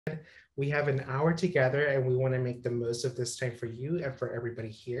We have an hour together and we want to make the most of this time for you and for everybody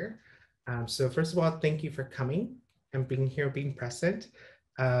here. So first of all, thank you for coming and being here, being present.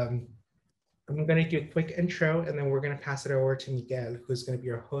 Um, I'm going to do a quick intro and then we're going to pass it over to Miguel, who's going to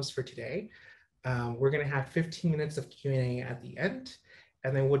be our host for today. We're going to have 15 minutes of Q&A at the end,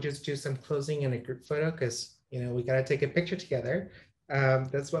 and then we'll just do some closing and a group photo because, we got to take a picture together.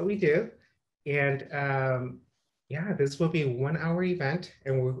 That's what we do. And yeah, this will be a 1 hour event,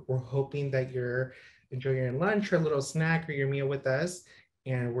 and we're hoping that you're enjoying your lunch or a little snack or your meal with us,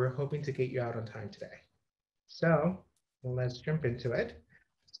 and we're hoping to get you out on time today. So let's jump into it.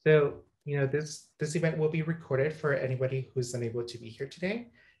 So, this event will be recorded for anybody who's unable to be here today,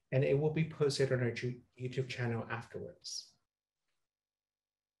 and it will be posted on our YouTube channel afterwards.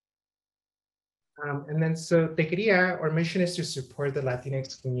 And then, so Techqueria, our mission is to support the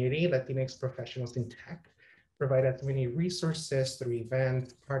Latinx community, Latinx professionals in tech, provide as many resources through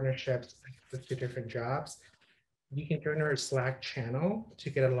events, partnerships, access to different jobs. You can join our Slack channel to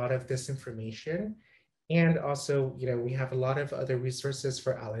get a lot of this information. And also, we have a lot of other resources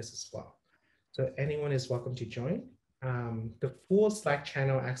for allies as well. So anyone is welcome to join. The full Slack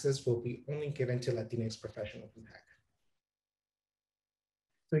channel access will be only given to Latinx professionals in tech.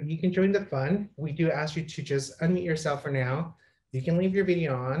 So you can join the fun. We do ask you to just unmute yourself for now. You can leave your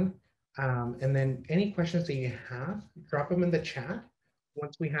video on. And then any questions that you have, drop them in the chat.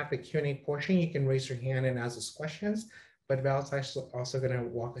 Once we have the Q&A portion, you can raise your hand and ask us questions, but Val's also gonna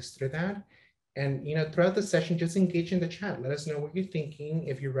walk us through that. And throughout the session, just engage in the chat. Let us know what you're thinking.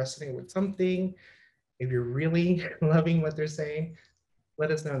 If you're resonating with something, if you're really loving what they're saying,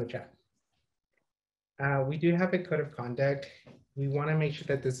 let us know in the chat. We do have a code of conduct. We want to make sure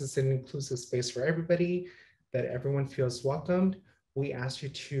that this is an inclusive space for everybody, that everyone feels welcomed. We ask you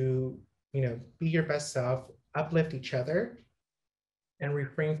to, be your best self, uplift each other, and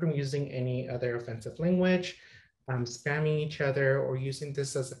refrain from using any other offensive language, spamming each other, or using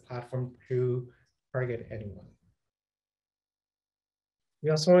this as a platform to target anyone. We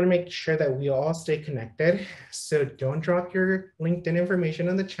also want to make sure that we all stay connected. So don't drop your LinkedIn information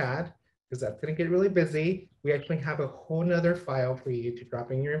in the chat, because that's going to get really busy. We actually have a whole nother file for you to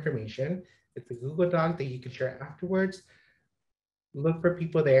drop in your information. It's a Google Doc that you can share afterwards. Look for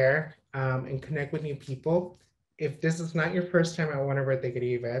people there and connect with new people. If this is not your first time at one of our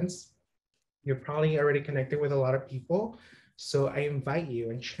Techqueria events, you're probably already connected with a lot of people. So I invite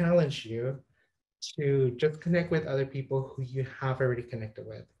you and challenge you to just connect with other people who you have already connected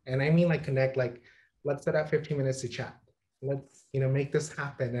with. And I mean connect, let's set up 15 minutes to chat. Let's make this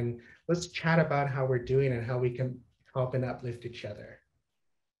happen, and let's chat about how we're doing and how we can help and uplift each other.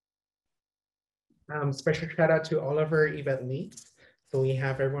 Special shout out to all of our event leads. So we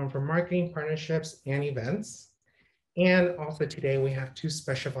have everyone from marketing, partnerships, and events. And also today we have 2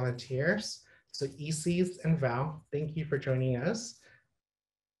 special volunteers. So Isis and Val, thank you for joining us.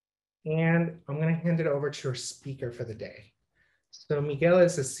 And I'm going to hand it over to our speaker for the day. So Miguel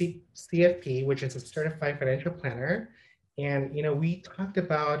is a CFP, which is a certified financial planner. And, we talked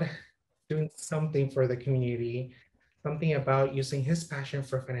about doing something for the community, something about using his passion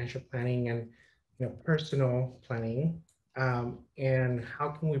for financial planning and, personal planning. And how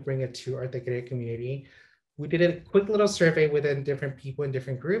can we bring it to our Techqueria community? We did a quick little survey within different people in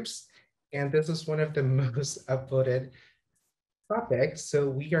different groups. And this is one of the most upvoted topics. So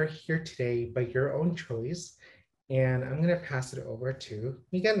we are here today by your own choice. And I'm going to pass it over to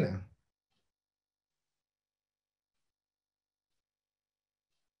Miguel now.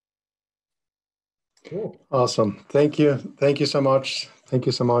 Cool. Awesome. Thank you. Thank you so much. Thank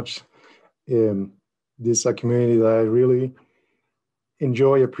you so much. This is a community that I really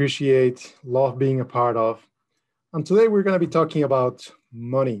enjoy, appreciate, love being a part of. And today we're going to be talking about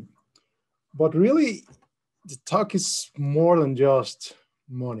money. But really, the talk is more than just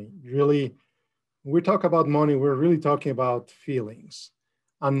money. Really, when we talk about money, we're really talking about feelings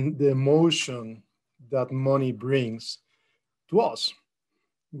and the emotion that money brings to us.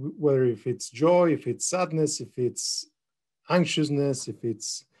 Whether if it's joy, if it's sadness, if it's anxiousness, if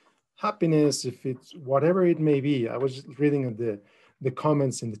it's happiness, if it's whatever it may be. I was just reading the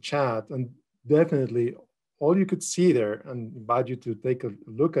comments in the chat, and definitely all you could see there, and invite you to take a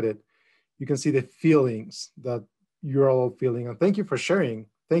look at it, you can see the feelings that you're all feeling. And thank you for sharing.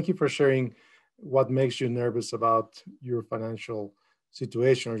 Thank you for sharing what makes you nervous about your financial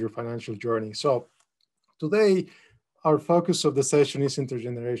situation or your financial journey. So today, our focus of the session is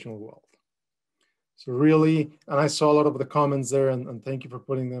intergenerational wealth. So really, and I saw a lot of the comments there, and thank you for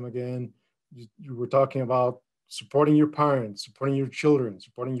putting them again. You were talking about supporting your parents, supporting your children,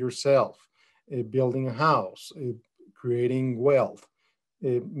 supporting yourself, building a house, creating wealth,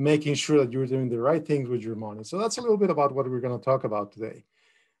 making sure that you're doing the right things with your money. So that's a little bit about what we're going to talk about today.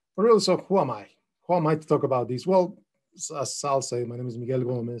 But really, so who am I? Who am I to talk about this? Well, as I'll say, my name is Miguel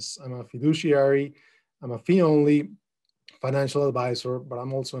Gomez. I'm a fiduciary. I'm a fee-only financial advisor, but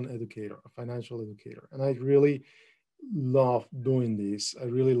I'm also an educator, a financial educator. And I really love doing this. I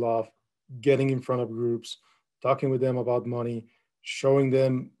really love getting in front of groups, talking with them about money, showing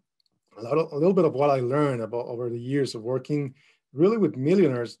them a little bit of what I learned about over the years of working really with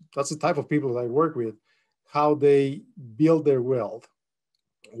millionaires. That's the type of people that I work with, how they build their wealth,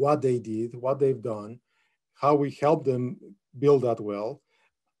 what they did, what they've done, how we help them build that wealth.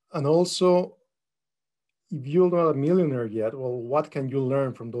 And also, if you're not a millionaire yet, well, what can you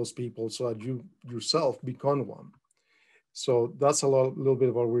learn from those people so that you yourself become one? So that's little bit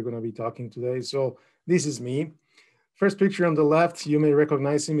of what we're going to be talking today. So this is me. First picture on the left, you may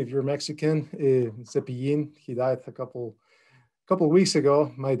recognize him if you're Mexican, Cepillín. He died a couple weeks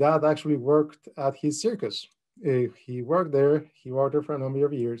ago. My dad actually worked at his circus. He worked there for a number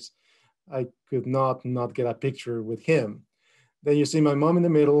of years. I could not get a picture with him. Then you see my mom in the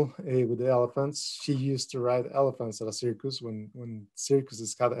middle with the elephants. She used to ride elephants at a circus when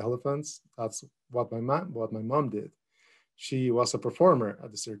circuses had elephants. That's what my mom did. She was a performer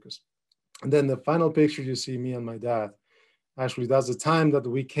at the circus. And then the final picture, you see me and my dad. Actually, that's the time that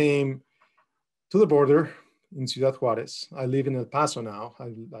we came to the border in Ciudad Juarez. I live in El Paso now.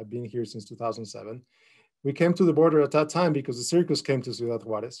 I've been here since 2007. We came to the border at that time because the circus came to Ciudad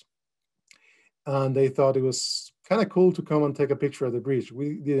Juarez. And they thought it was kind of cool to come and take a picture of the bridge.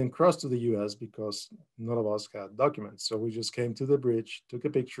 We didn't cross to the US because none of us had documents. So we just came to the bridge, took a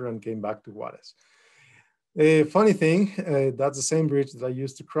picture, and came back to Juarez. A funny thing, that's the same bridge that I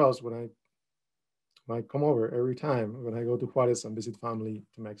used to cross when I come over every time when I go to Juarez and visit family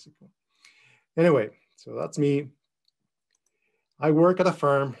to Mexico. Anyway, so that's me. I work at a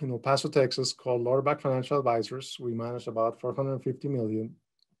firm in El Paso, Texas called Lorback Financial Advisors. We manage about 450 million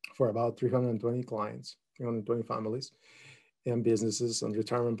for about 320 clients, 320 families and businesses and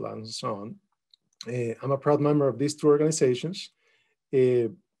retirement plans and so on. I'm a proud member of these two organizations,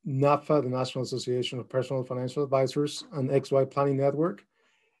 NAFA, the National Association of Personal Financial Advisors, and XY Planning Network.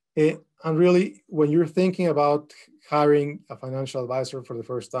 And really, when you're thinking about hiring a financial advisor for the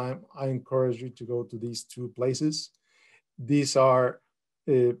first time, I encourage you to go to these two places. These are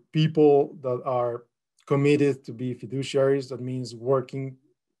people that are committed to be fiduciaries. That means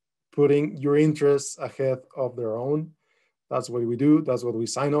putting your interests ahead of their own. That's what we do. That's what we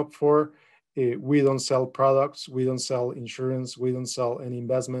sign up for. We don't sell products. We don't sell insurance. We don't sell any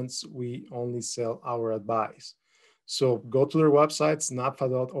investments. We only sell our advice. So go to their websites,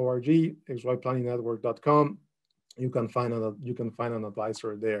 napfa.org, xyplanningnetwork.com. You can find an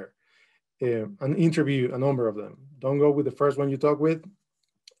advisor there and interview a number of them. Don't go with the first one you talk with.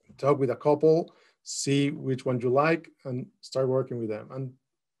 Talk with a couple, see which one you like, and start working with them. And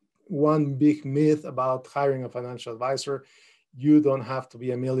one big myth about hiring a financial advisor: you don't have to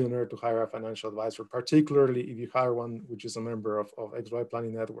be a millionaire to hire a financial advisor, particularly if you hire one which is a member of XY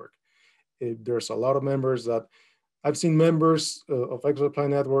Planning Network. There's a lot of members that I've seen members of XY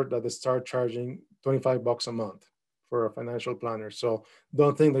Planning Network that they start charging $25 a month for a financial planner. So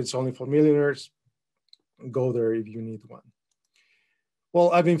don't think that it's only for millionaires. Go there if you need one.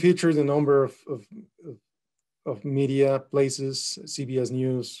 Well, I've been featured in a number of media places: CBS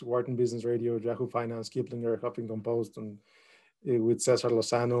News, Wharton Business Radio, Yahoo Finance, Kiplinger, Huffington Post, and with Cesar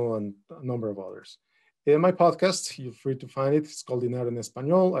Lozano and a number of others. In my podcast, you're free to find it. It's called Dinero en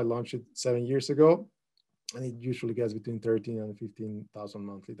Español. I launched it 7 years ago, and it usually gets between 13 and 15,000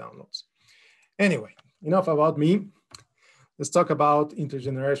 monthly downloads. Anyway, enough about me. Let's talk about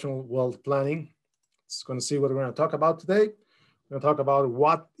intergenerational wealth planning. It's going to see what we're going to talk about today. We're going to talk about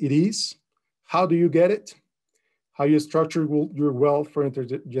what it is, how do you get it, how you structure your wealth for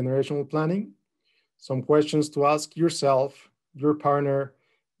intergenerational planning, some questions to ask yourself, your partner,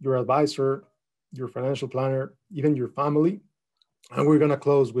 your advisor, your financial planner, even your family. And we're going to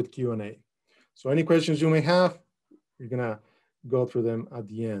close with Q&A. So any questions you may have, we're going to go through them at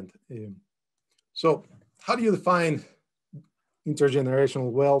the end. So how do you define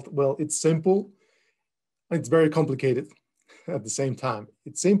intergenerational wealth? Well, it's simple. It's very complicated at the same time.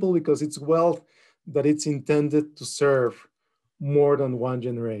 It's simple because it's wealth that it's intended to serve more than one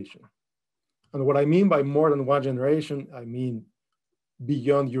generation. And what I mean by more than one generation, I mean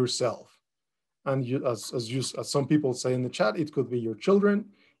beyond yourself. And you, as some people say in the chat, it could be your children,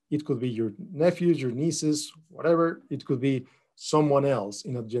 it could be your nephews, your nieces, whatever. It could be someone else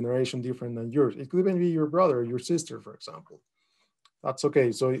in a generation different than yours. It could even be your brother or your sister, for example. That's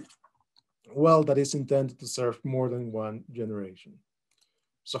okay. So, well, that is intended to serve more than one generation.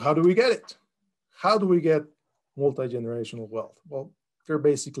 So how do we get it? How do we get multi-generational wealth? Well, there are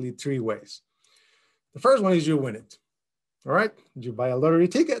basically three ways. The first one is you win it. All right, you buy a lottery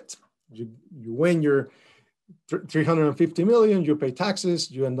ticket, you win your 350 million, you pay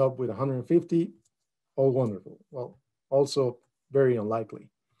taxes, you end up with 150, all wonderful. Well, also very unlikely.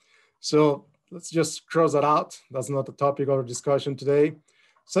 So let's just cross that out. That's not the topic of our discussion today.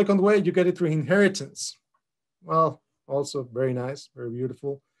 Second way, you get it through inheritance. Well, also very nice, very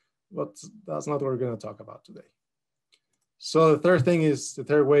beautiful, but that's not what we're going to talk about today. So the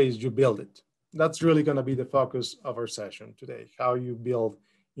third way is you build it. That's really going to be the focus of our session today, how you build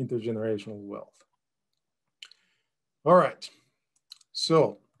intergenerational wealth. All right,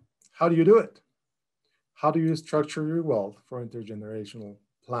 so how do you do it? How do you structure your wealth for intergenerational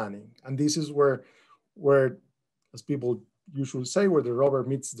planning? And this is where, as people usually say, where the rubber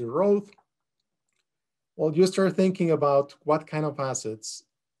meets the road. Well, you start thinking about what kind of assets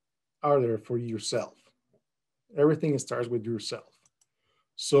are there for yourself. Everything starts with yourself.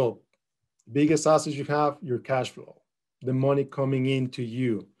 So biggest assets you have, your cash flow, the money coming into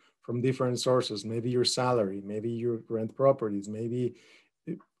you from different sources, maybe your salary, maybe your rent properties, maybe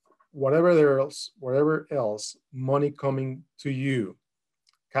whatever else, money coming to you,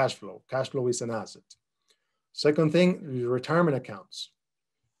 cash flow. Cash flow is an asset. Second thing, your retirement accounts.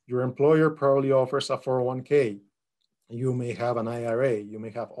 Your employer probably offers a 401k. You may have an IRA, you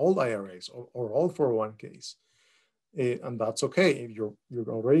may have all IRAs or all 401ks. And that's okay. If you're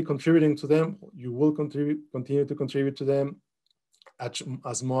already contributing to them, you will continue to contribute to them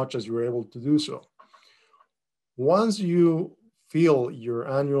as much as you're able to do so. Once you fill your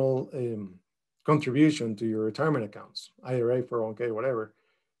annual contribution to your retirement accounts, IRA, 401k, whatever,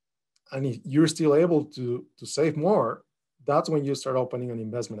 and if you're still able to save more, that's when you start opening an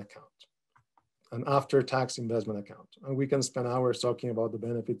investment account, an after-tax investment account. And we can spend hours talking about the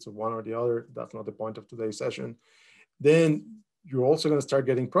benefits of one or the other. That's not the point of today's session. Then you're also going to start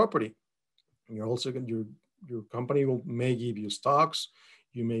getting property. You're also going to, your company may give you stocks.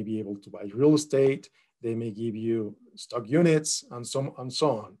 You may be able to buy real estate. They may give you stock units and so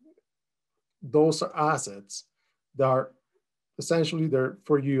on. Those are assets that are essentially there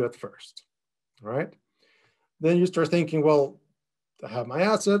for you at first, all right? Then you start thinking, well, I have my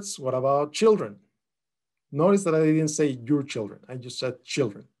assets. What about children? Notice that I didn't say your children. I just said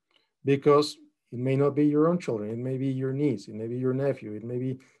children, because it may not be your own children. It may be your niece. It may be your nephew. It may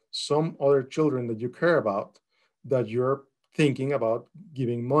be some other children that you care about that you're thinking about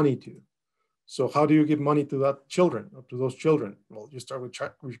giving money to. So how do you give money to that children or to those children? Well, you start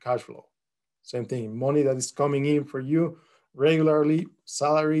with cash flow. Same thing, money that is coming in for you regularly,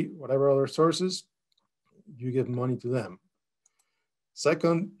 salary, whatever other sources, you give money to them.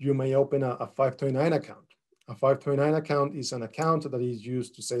 Second, you may open a 529 account. A 529 account is an account that is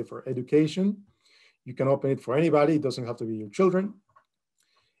used to save for education. You can open it for anybody. It doesn't have to be your children.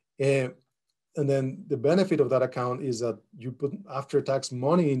 And then the benefit of that account is that you put after-tax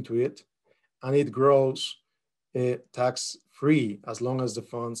money into it, and it grows tax-free as long as the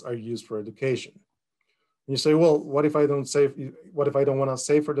funds are used for education. And you say, well, what if I don't save? What if I don't want to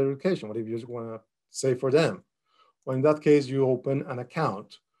save for the education? What if you just want to save for them? Well, in that case, you open an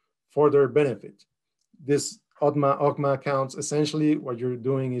account for their benefit. This OCMA accounts, essentially what you're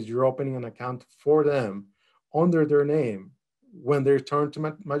doing is you're opening an account for them under their name. When they turn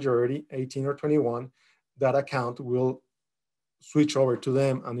to majority, 18 or 21, that account will switch over to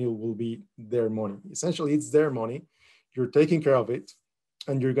them and it will be their money. Essentially, it's their money. You're taking care of it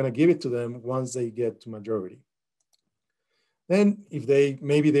and you're going to give it to them once they get to majority. Then if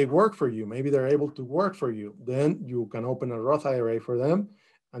maybe they work for you, maybe they're able to work for you, then you can open a Roth IRA for them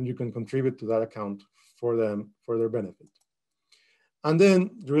and you can contribute to that account for them for their benefit. And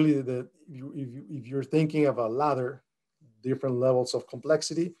then really if you're thinking of a ladder, different levels of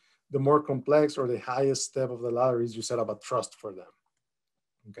complexity, the more complex or the highest step of the ladder is you set up a trust for them,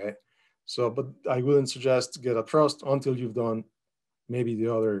 okay? So, but I wouldn't suggest get a trust until you've done maybe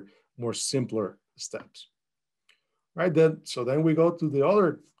the other more simpler steps, right? So then we go to the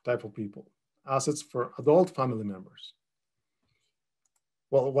other type of people, assets for adult family members.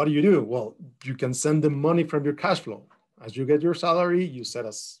 Well, what do? Well, you can send them money from your cash flow. As you get your salary, you set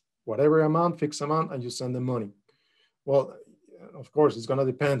us whatever amount, fixed amount, and you send them money. Well, of course, it's going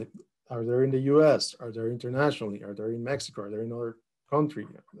to depend. Are they in the US? Are they internationally? Are they in Mexico? Are they in other country?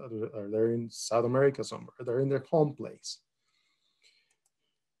 Are they in South America somewhere? Are they in their home place?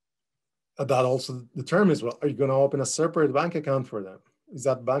 That also determines, well, are you going to open a separate bank account for them? Is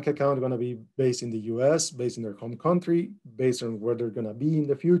that bank account going to be based in the US, based in their home country, based on where they're going to be in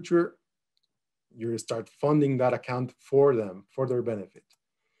the future? You start funding that account for them, for their benefit.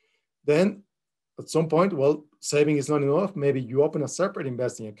 Then at some point, well, saving is not enough. Maybe you open a separate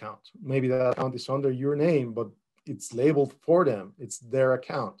investing account. Maybe that account is under your name, but it's labeled for them. It's their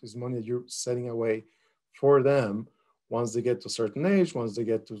account. It's money that you're setting away for them. Once they get to a certain age, once they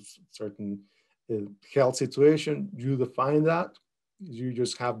get to a certain health situation, you define that. You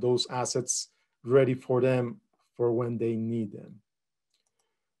just have those assets ready for them for when they need them.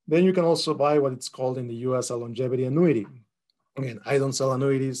 Then you can also buy what it's called in the US a longevity annuity. Again, I don't sell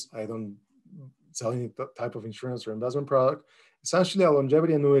annuities. I don't sell any type of insurance or investment product. Essentially, a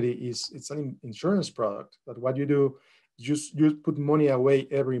longevity annuity it's an insurance product that what you do, you put money away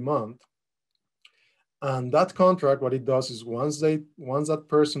every month. And that contract, what it does is once that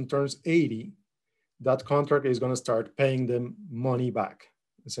person turns 80, that contract is going to start paying them money back.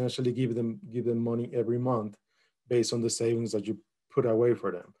 Essentially, give them money every month based on the savings that you put away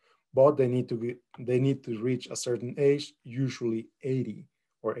for them. But they need to reach a certain age, usually 80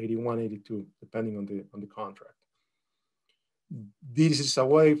 or 81, 82, depending on the contract. This is a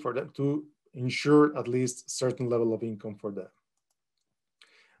way for them to ensure at least a certain level of income for them.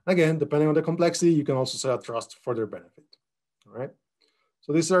 Again, depending on the complexity, you can also set a trust for their benefit. All right.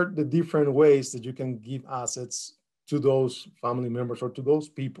 So these are the different ways that you can give assets to those family members or to those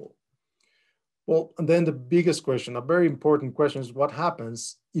people. Well, and then the biggest question, a very important question, is what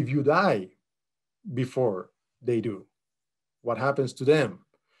happens if you die before they do? What happens to them?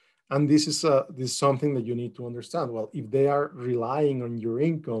 And this is something that you need to understand. Well, if they are relying on your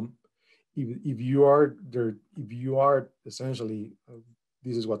income, if you are essentially,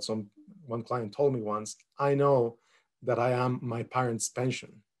 this is what one client told me once, I know that I am my parents'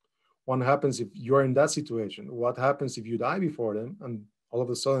 pension. What happens if you're in that situation? What happens if you die before them and all of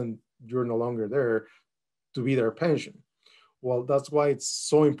a sudden you're no longer there to be their pension? Well, that's why it's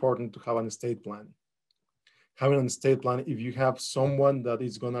so important to have an estate plan. Having an estate plan, if you have someone that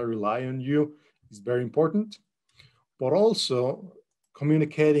is going to rely on you, is very important. But also,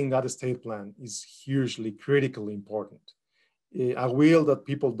 communicating that estate plan is hugely, critically important. A will that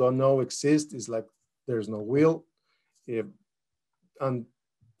people don't know exists is like there's no will. And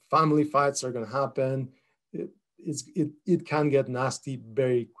family fights are going to happen. It can get nasty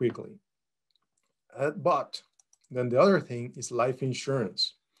very quickly. But then the other thing is life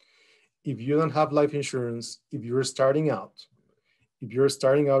insurance. If you don't have life insurance, if you're starting out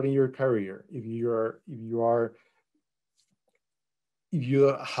in your career, if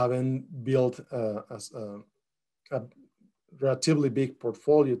you haven't built a relatively big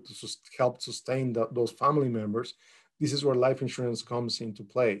portfolio to help sustain those family members, this is where life insurance comes into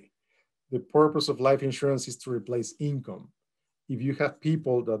play. The purpose of life insurance is to replace income. If you have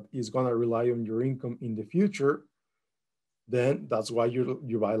people that is going to rely on your income in the future, then that's why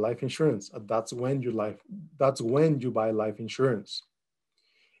you buy life insurance. That's when you buy life insurance.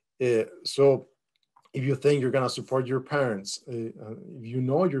 So if you think you're going to support your parents, if you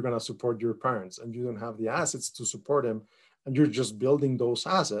know you're going to support your parents and you don't have the assets to support them, and you're just building those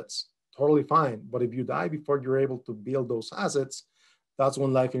assets, totally fine. But if you die before you're able to build those assets, that's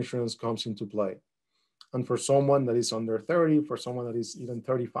when life insurance comes into play. And for someone that is under 30, for someone that is even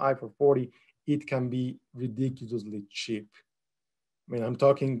 35 or 40, it can be ridiculously cheap. I mean, I'm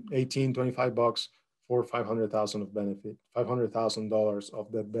talking 18, 25 bucks for 500,000 of benefit, $500,000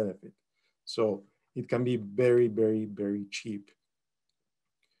 of that benefit. So it can be very, very, very cheap.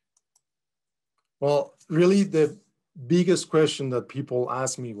 Well, really the biggest question that people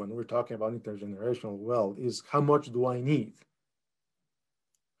ask me when we're talking about intergenerational wealth is, how much do I need?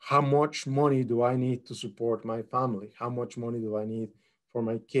 How much money do I need to support my family? How much money do I need for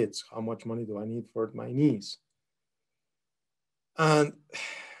my kids? How much money do I need for my niece? And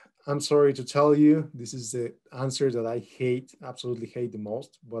I'm sorry to tell you, this is the answer that I hate, absolutely hate the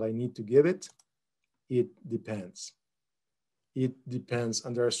most, but I need to give it. It depends. It depends.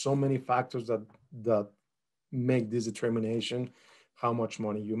 And there are so many factors that make this determination: how much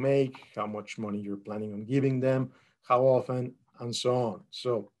money you make, how much money you're planning on giving them, how often, and so on.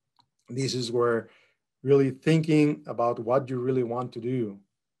 So this is where really thinking about what you really want to do,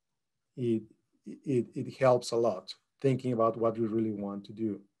 it helps a lot, thinking about what you really want to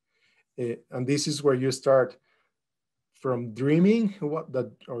do. And this is where you start from dreaming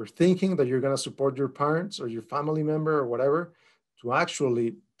or thinking that you're going to support your parents or your family member or whatever, to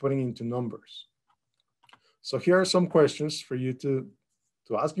actually putting into numbers. So here are some questions for you to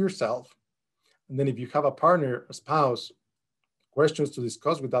ask yourself. And then if you have a partner, a spouse, questions to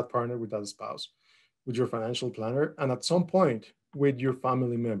discuss with that partner, with that spouse, with your financial planner, and at some point with your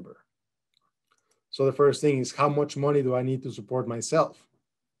family member. So the first thing is, how much money do I need to support myself?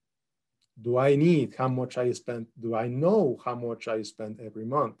 Do I need how much I spend? Do I know how much I spend every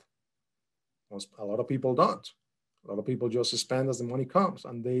month? A lot of people don't. A lot of people just spend as the money comes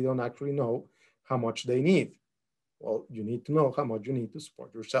and they don't actually know how much they need. Well, you need to know how much you need to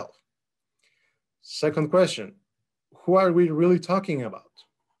support yourself. Second question, who are we really talking about?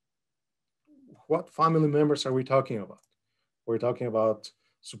 What family members are we talking about? We're talking about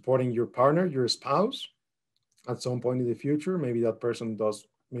supporting your partner, your spouse, at some point in the future. Maybe that person does,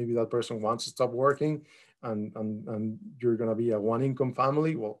 maybe that person wants to stop working and you're gonna be a one income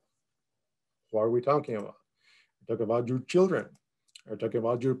family. Well, what are we talking about? We're talking about your children. We're talking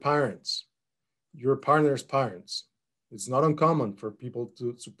about your parents, your partner's parents. It's not uncommon for people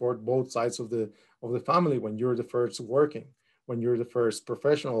to support both sides of the family when you're the first working, when you're the first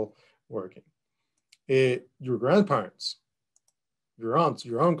professional working. Your grandparents, your aunts,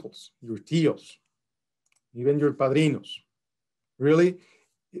 your uncles, your tios, even your padrinos. Really,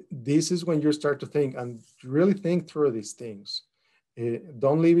 this is when you start to think and really think through these things.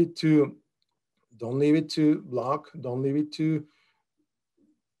 Don't leave it to luck. Don't leave it to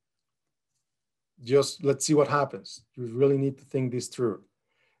just let's see what happens. You really need to think this through.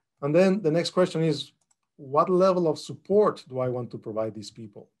 And then the next question is, what level of support do I want to provide these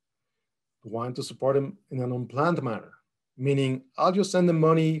people? Do I want to support them in an unplanned manner? Meaning I'll just send them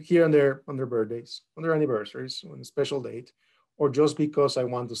money here and there on their birthdays, on their anniversaries, on a special date, or just because I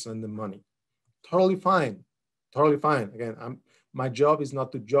want to send them money. Totally fine, totally fine. Again, my job is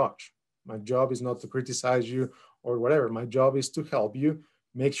not to judge. My job is not to criticize you or whatever. My job is to help you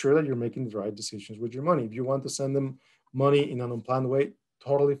make sure that you're making the right decisions with your money. If you want to send them money in an unplanned way,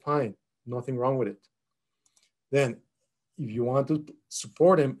 totally fine, nothing wrong with it. Then if you want to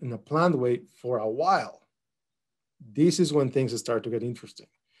support them in a planned way for a while, this is when things start to get interesting,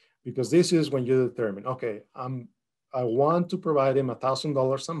 because this is when you determine, okay, I want to provide them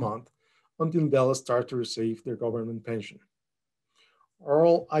 $1,000 a month until they'll start to receive their government pension.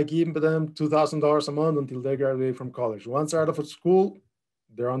 Or I give them $2,000 a month until they graduate from college. Once they're out of school,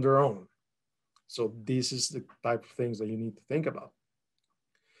 they're on their own. So this is the type of things that you need to think about.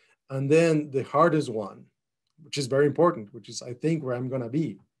 And then the hardest one, which is very important, which is I think where I'm gonna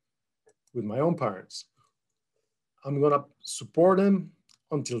be with my own parents. I'm gonna support them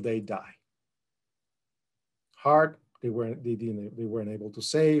until they die. Hard, they weren't able to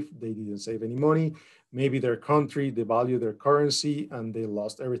save, they didn't save any money. Maybe their country devalued their currency and they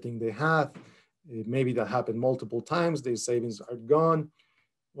lost everything they had. Maybe that happened multiple times, their savings are gone.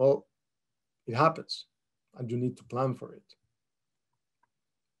 Well, it happens and you need to plan for it.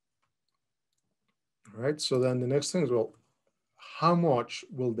 All right, so then the next thing is, well, how much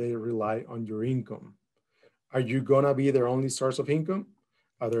will they rely on your income? Are you gonna be their only source of income?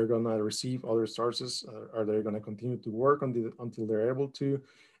 Are they gonna receive other sources? Are they gonna continue to work until they're able to?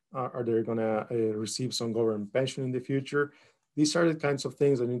 Are they gonna receive some government pension in the future? These are the kinds of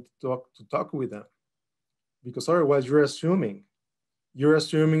things I need to talk with them, because otherwise you're assuming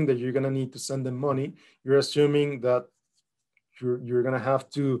that you're gonna need to send them money. You're assuming that you're gonna have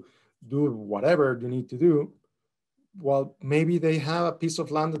to do whatever you need to do. Well, maybe they have a piece of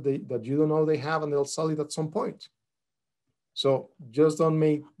land that you don't know they have, and they'll sell it at some point. So just don't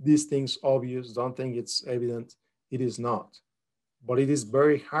make these things obvious. Don't think it's evident. It is not. But it is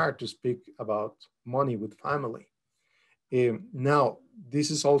very hard to speak about money with family. Now,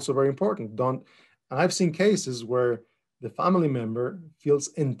 this is also very important. And I've seen cases where the family member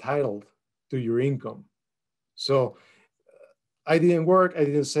feels entitled to your income. So I didn't work, I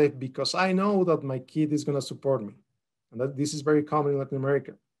didn't save because I know that my kid is going to support me. And that this is very common in Latin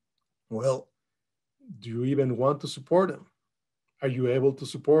America. Well, do you even want to support them? Are you able to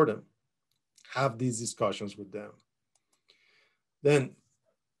support them? Have these discussions with them. Then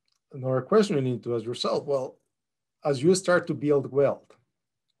another question you need to ask yourself, well, as you start to build wealth,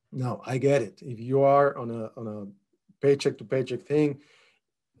 now I get it. If you are on a paycheck to paycheck thing,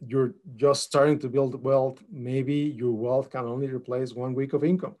 you're just starting to build wealth. Maybe your wealth can only replace 1 week of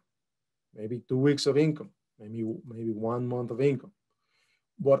income, maybe 2 weeks of income, maybe 1 month of income.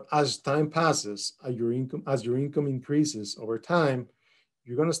 But as time passes, as your income increases over time,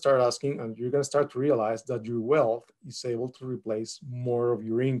 you're going to start asking, and you're going to start to realize that your wealth is able to replace more of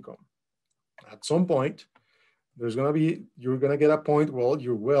your income. At some point, you're going to get a point where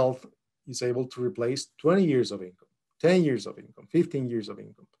your wealth is able to replace 20 years of income, 10 years of income, 15 years of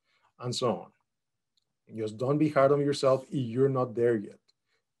income, and so on. Just don't be hard on yourself if you're not there yet.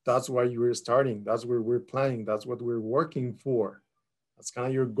 That's why you're starting. That's where we're planning. That's what we're working for. That's kind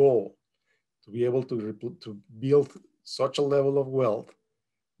of your goal, to be able to build such a level of wealth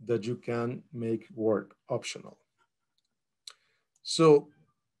that you can make work optional. So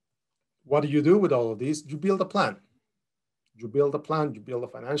what do you do with all of this? You build a plan. You build a plan, you build a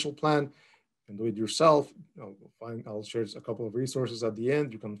financial plan. can do it yourself. I'll share a couple of resources at the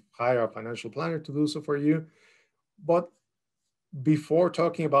end. You can hire a financial planner to do so for you. But before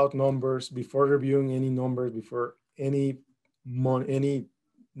talking about numbers, before reviewing any numbers, before any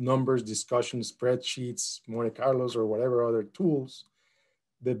numbers discussion, spreadsheets, Monte Carlos, or whatever other tools,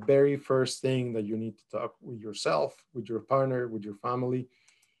 the very first thing that you need to talk with yourself, with your partner, with your family,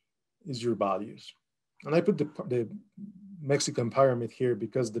 is your values. And I put the Mexican pyramid here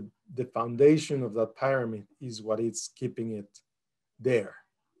because the foundation of that pyramid is what is keeping it there.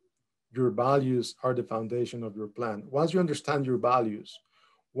 Your values are the foundation of your plan. Once you understand your values,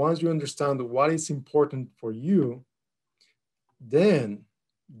 once you understand what is important for you, then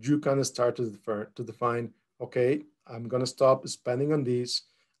you can start to define, okay, I'm going to stop spending on these.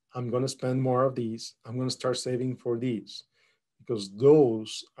 I'm going to spend more of these. I'm going to start saving for these, because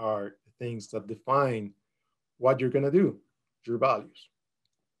those are the things that define what you're going to do, your values.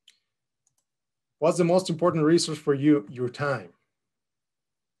 What's the most important resource for you? Your time.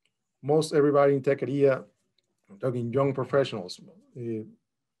 Most everybody in Techqueria, I'm talking young professionals,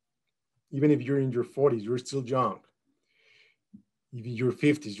 even if you're in your 40s, you're still young. If in your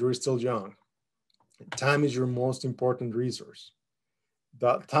 50s, you're still young. Time is your most important resource.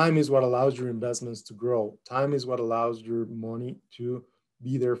 That time is what allows your investments to grow. Time is what allows your money to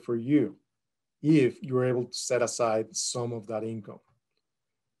be there for you if you're able to set aside some of that income.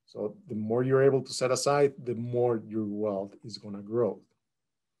 So the more you're able to set aside, the more your wealth is going to grow.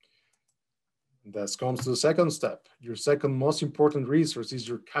 That comes to the second step. Your second most important resource is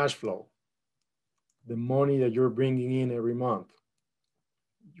your cash flow, the money that you're bringing in every month,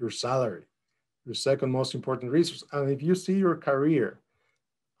 your salary, your second most important resource. And if you see your career,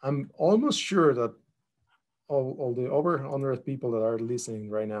 I'm almost sure that all the over 100 people that are listening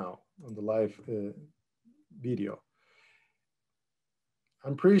right now on the live video,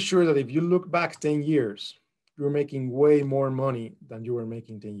 I'm pretty sure that if you look back 10 years, you're making way more money than you were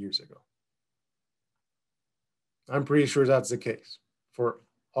making 10 years ago. I'm pretty sure that's the case for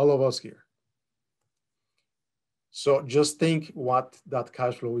all of us here. So just think what that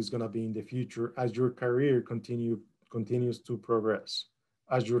cash flow is going to be in the future as your career continues to progress,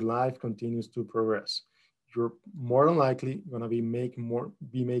 as your life continues to progress. You're more than likely going to be making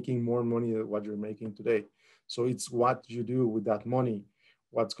more money than what you're making today. So it's what you do with that money,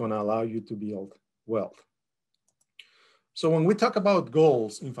 what's going to allow you to build wealth. So when we talk about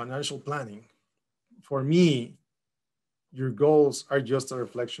goals in financial planning, for me, your goals are just a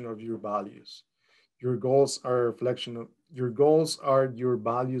reflection of your values. Your goals are a reflection of your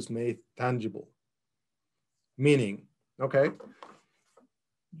values made tangible. Meaning, okay,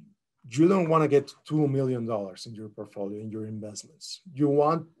 you don't want to get $2 million in your portfolio, in your investments. You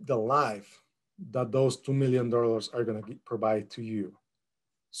want the life that those $2 million are going to provide to you.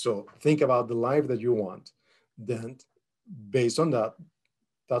 So think about the life that you want. Then based on that,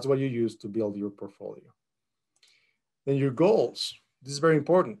 that's what you use to build your portfolio. Then your goals, this is very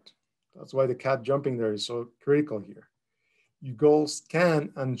important. That's why the cat jumping there is so critical here. Your goals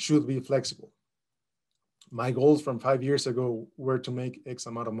can and should be flexible. My goals from 5 years ago were to make X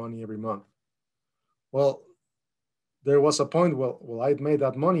amount of money every month. Well, there was a point, I'd made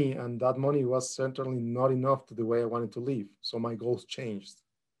that money and that money was certainly not enough to the way I wanted to live. So my goals changed.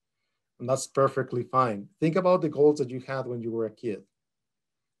 And that's perfectly fine. Think about the goals that you had when you were a kid.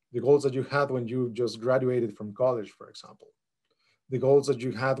 The goals that you had when you just graduated from college, for example. The goals that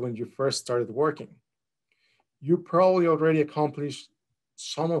you had when you first started working. You probably already accomplished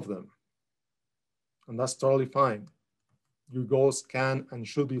some of them. And that's totally fine. Your goals can and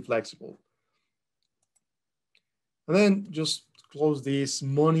should be flexible. And then just close this,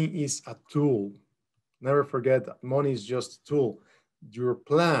 money is a tool. Never forget that money is just a tool. Your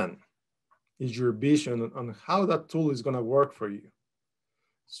plan is your vision on how that tool is going to work for you.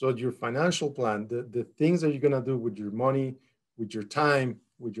 So your financial plan, the things that you're going to do with your money, with your time,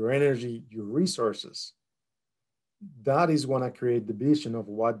 with your energy, your resources, that is going to create the vision of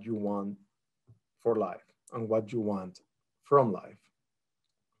what you want for life and what you want from life.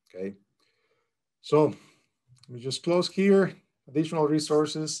 Okay. So let me just close here. Additional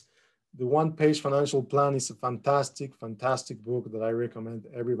resources. The one-page financial plan is a fantastic, fantastic book that I recommend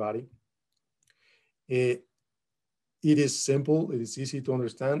everybody. It is simple, it is easy to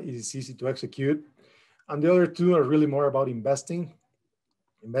understand, it is easy to execute. And the other two are really more about investing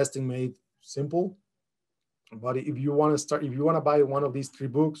made simple. But if you want to buy one of these three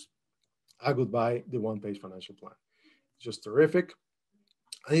books, I would buy the one-page financial plan. It's just terrific.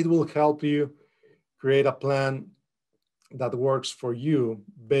 And it will help you create a plan that works for you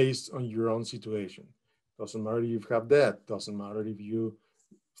based on your own situation. Doesn't matter if you have debt, doesn't matter if you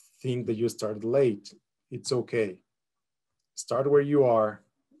think that you started late. It's okay. Start where you are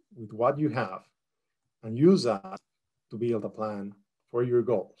with what you have and use that to build a plan for your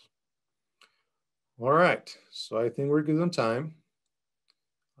goals. All right, so I think we're good on time.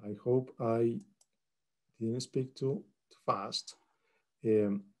 I hope I didn't speak too fast.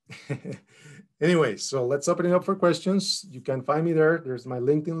 Um, anyway, so let's open it up for questions. You can find me there. There's my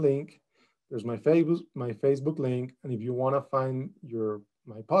LinkedIn link. There's my Facebook link. And if you want to find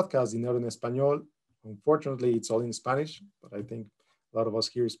my podcast, Dinero en Español, unfortunately, it's all in Spanish, but I think a lot of us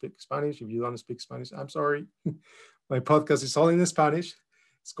here speak Spanish. If you don't speak Spanish, I'm sorry. My podcast is all in Spanish.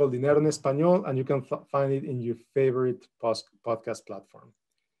 It's called Dinero en Español, and you can find it in your favorite podcast platform.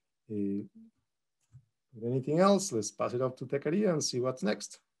 Anything else? Let's pass it off to Techqueria and see what's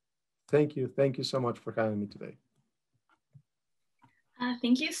next. Thank you. Thank you so much for having me today.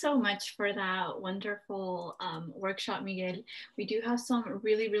 Thank you so much for that wonderful workshop, Miguel. We do have some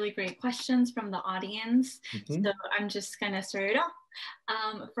really, really great questions from the audience. Mm-hmm. So I'm just going to start it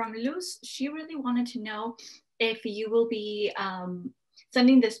off. From Luz, she really wanted to know if you will be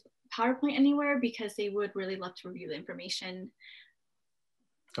sending this PowerPoint anywhere, because they would really love to review the information.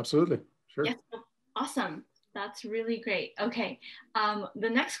 Absolutely. Sure. Yes. Awesome. That's really great. Okay. The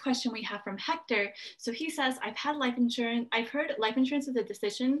next question we have from Hector. So he says, I've heard life insurance is a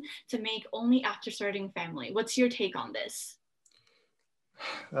decision to make only after starting family. What's your take on this?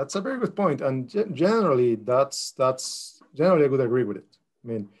 That's a very good point. And generally, that's generally I would agree with it. I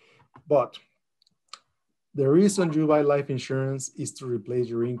mean, but the reason you buy life insurance is to replace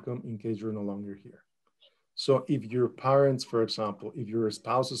your income in case you're no longer here. So if your parents, for example, if your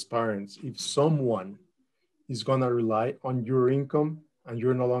spouse's parents, if someone is going to rely on your income and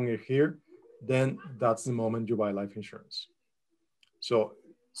you're no longer here, then that's the moment you buy life insurance. So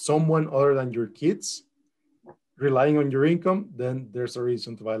someone other than your kids relying on your income, then there's a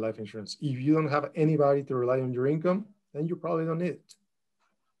reason to buy life insurance. If you don't have anybody to rely on your income, then you probably don't need it.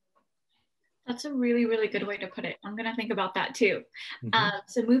 That's a really, really good way to put it. I'm going to think about that too. Mm-hmm.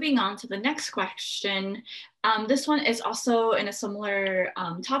 So moving on to the next question. This one is also in a similar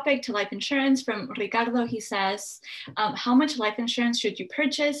topic to life insurance from Ricardo. He says, how much life insurance should you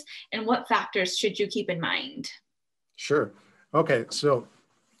purchase and what factors should you keep in mind? Sure. Okay. So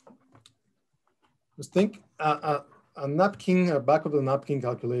just think a napkin, a back of the napkin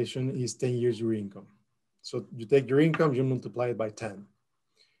calculation is 10 years your income. So you take your income, you multiply it by 10.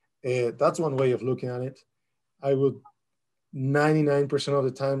 That's one way of looking at it. I would 99% of the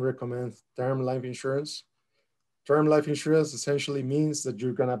time recommend term life insurance. Term life insurance essentially means that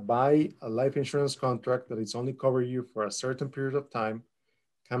you're gonna buy a life insurance contract that is only cover you for a certain period of time,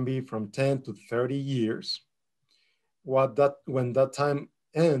 can be from 10 to 30 years. When that time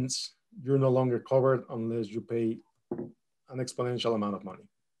ends, you're no longer covered unless you pay an exponential amount of money.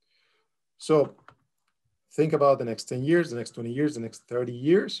 So think about the next 10 years, the next 20 years, the next 30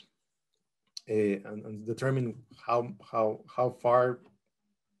 years, and determine how far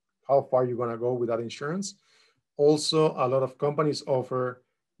you're gonna go with that insurance. Also, a lot of companies offer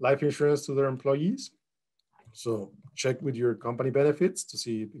life insurance to their employees. So check with your company benefits to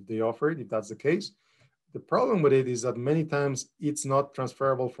see if they offer it, if that's the case. The problem with it is that many times it's not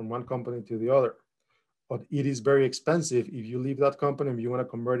transferable from one company to the other, but it is very expensive. If you leave that company and you want to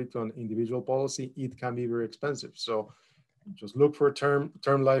convert it to an individual policy, it can be very expensive. So just look for term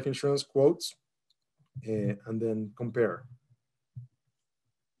life insurance quotes and then compare.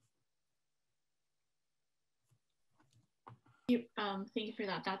 Thank you for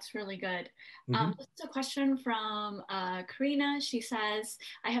that. That's really good. This is a question from Karina. She says,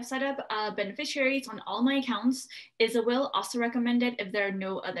 I have set up beneficiaries on all my accounts. Is a will also recommended if there are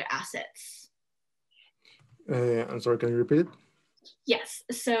no other assets? I'm sorry, can you repeat it? Yes.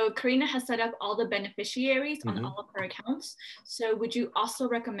 So Karina has set up all the beneficiaries on all of her accounts. So would you also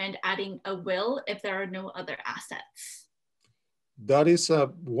recommend adding a will if there are no other assets? That is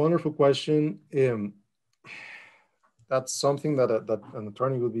a wonderful question. That's something that an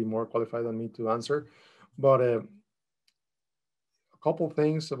attorney would be more qualified than me to answer. But a couple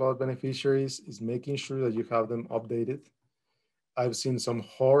things about beneficiaries is making sure that you have them updated. I've seen some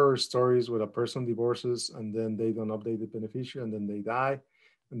horror stories where a person divorces and then they don't update the beneficiary and then they die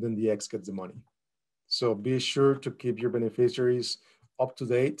and then the ex gets the money. So be sure to keep your beneficiaries up to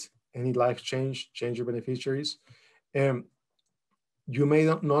date. Any life change your beneficiaries. You may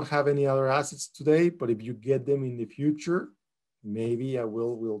not have any other assets today, but if you get them in the future, maybe I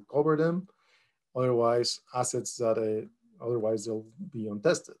will cover them. Otherwise, assets that otherwise they'll be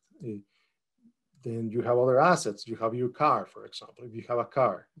untested. Then you have other assets. You have your car, for example. If you have a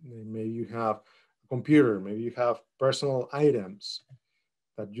car, maybe you have a computer, maybe you have personal items.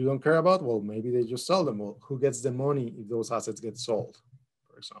 that you don't care about, well, maybe they just sell them. Well, who gets the money if those assets get sold,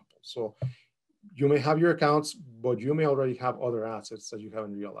 for example? So you may have your accounts, but you may already have other assets that you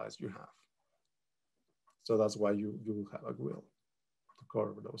haven't realized you have. So that's why you will have a will to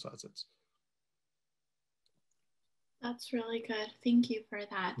cover those assets. That's really good. Thank you for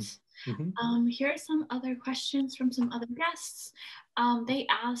that. Mm-hmm. Here are some other questions from some other guests. They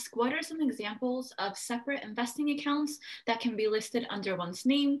ask, what are some examples of separate investing accounts that can be listed under one's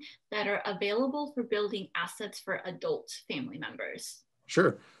name that are available for building assets for adult family members?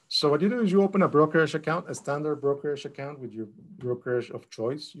 Sure. So what you do is you open a brokerage account, a standard brokerage account with your brokerage of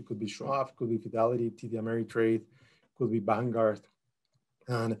choice. You could be Schwab, could be Fidelity, TD Ameritrade, could be Vanguard.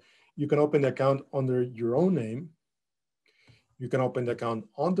 And you can open the account under your own name. You can open the account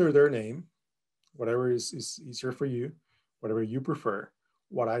under their name, whatever is easier for you, whatever you prefer.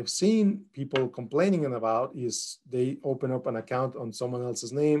 What I've seen people complaining about is they open up an account on someone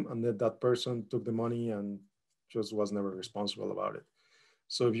else's name and then that person took the money and just was never responsible about it.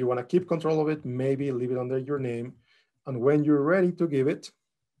 So if you want to keep control of it, maybe leave it under your name. And when you're ready to give it,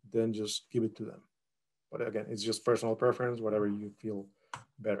 then just give it to them. But again, it's just personal preference, whatever you feel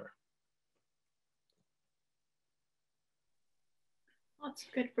better. Lots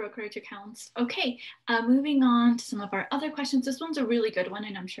of good brokerage accounts. Okay, moving on to some of our other questions. This one's a really good one,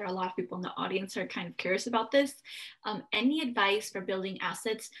 and I'm sure a lot of people in the audience are kind of curious about this. Any advice for building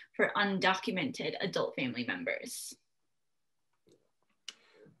assets for undocumented adult family members?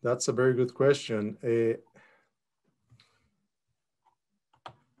 That's a very good question.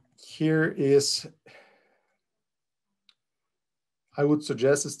 Here is, I would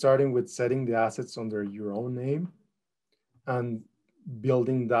suggest starting with setting the assets under your own name and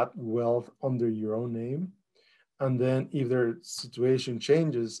building that wealth under your own name. And then if their situation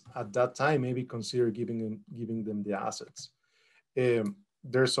changes at that time, maybe consider giving them the assets.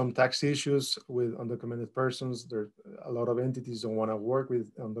 There's some tax issues with undocumented persons. There a lot of entities don't want to work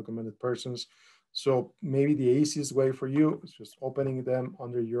with undocumented persons. So maybe the easiest way for you is just opening them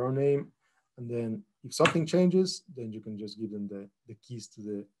under your own name. And then if something changes, then you can just give them the keys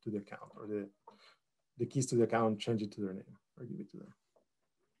to the account, or the keys to the account, change it to their name or give it to them.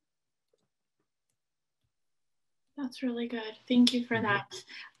 That's really good. Thank you for that.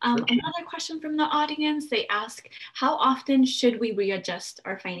 Sure. Another question from the audience, they ask, how often should we readjust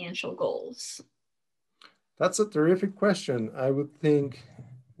our financial goals? That's a terrific question. I would think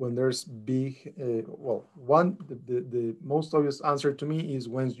when there's big, the most obvious answer to me is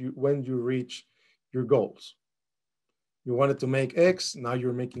when you reach your goals. You wanted to make X, now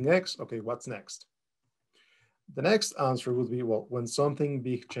you're making X. Okay, what's next? The next answer would be, well, when something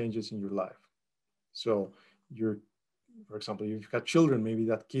big changes in your life. So for example, you've got children, maybe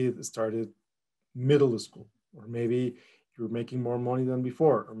that kid started middle school, or maybe you're making more money than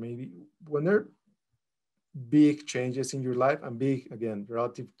before, or maybe when there are big changes in your life, and big, again,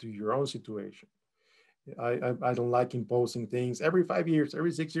 relative to your own situation. I don't like imposing things every 5 years,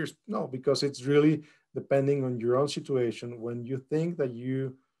 every 6 years. No, because it's really depending on your own situation. When you think that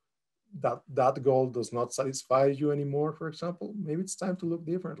that goal does not satisfy you anymore, for example, maybe it's time to look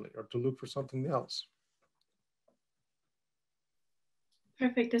differently or to look for something else.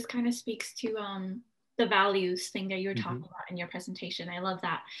 Perfect. This kind of speaks to the values thing that you're talking about in your presentation. I love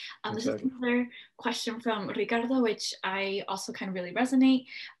that. Exactly. This is another question from Ricardo, which I also kind of really resonate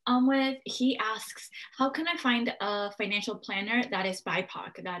with. He asks, how can I find a financial planner that is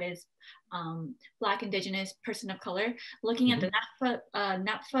BIPOC, that is Black, Indigenous, person of color? Looking at the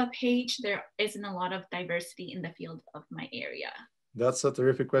NAPFA page, there isn't a lot of diversity in the field of my area. That's a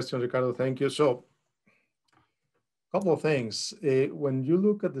terrific question, Ricardo. Thank you. So, couple of things. When you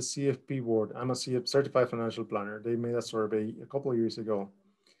look at the CFP board, I'm a certified financial planner. They made a survey a couple of years ago,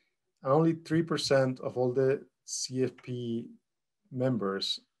 and only 3% of all the CFP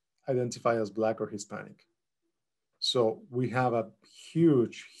members identify as Black or Hispanic. So we have a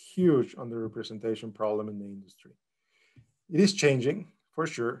huge, huge underrepresentation problem in the industry. It is changing for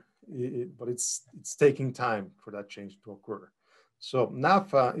sure, but it's taking time for that change to occur. So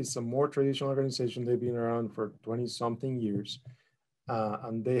NAPFA is a more traditional organization. They've been around for 20-something years,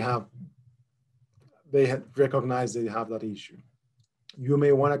 and they have recognized they have that issue. You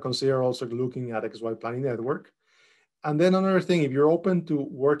may want to consider also looking at XY Planning Network. And then another thing, if you're open to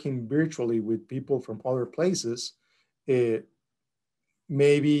working virtually with people from other places,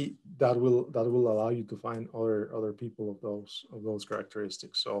 maybe that will allow you to find other people of those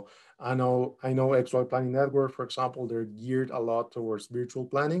characteristics. So I know XY Planning Network, for example, they're geared a lot towards virtual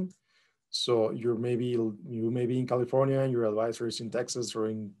planning. So you may be in California and your advisor is in Texas or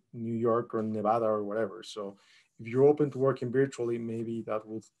in New York or Nevada or whatever. So if you're open to working virtually, maybe that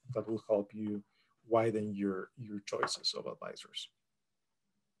will help you widen your choices of advisors.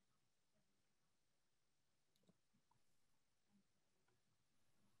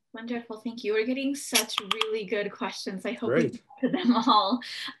 Wonderful, thank you. We're getting such really good questions. I hope Great. we get to them all.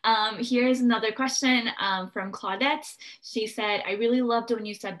 Here's another question from Claudette. She said, I really loved when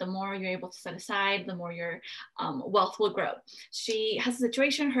you said the more you're able to set aside, the more your wealth will grow. She has a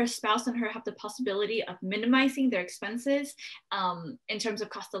situation, her spouse and her have the possibility of minimizing their expenses in terms of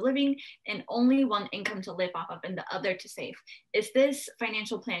cost of living, and only one income to live off of and the other to save. Is this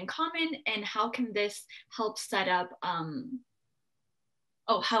financial plan common, and how can this help set up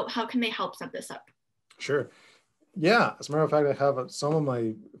how can they help set this up? Sure. Yeah, as a matter of fact, I have some of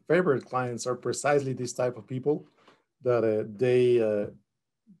my favorite clients are precisely this type of people that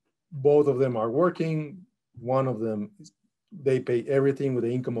both of them are working. One of them, they pay everything with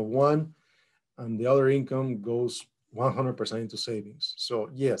the income of one, and the other income goes 100% into savings. So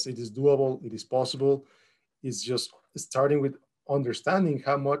yes, it is doable. It is possible. It's just starting with understanding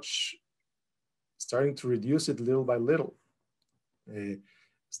how much, starting to reduce it little by little.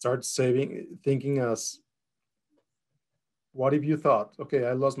 Start saving, thinking as, what if you thought, okay,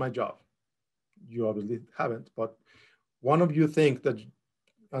 I lost my job? You obviously haven't, but one of you think that,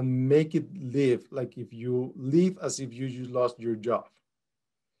 and make it live like if you live as if you just lost your job,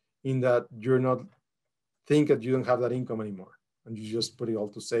 in that you're not think that you don't have that income anymore, and you just put it all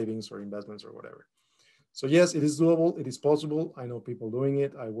to savings or investments or whatever. So yes, it is doable. It is possible. I know people doing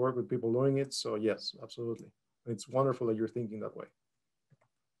it. I work with people doing it. So yes, absolutely. It's wonderful that you're thinking that way.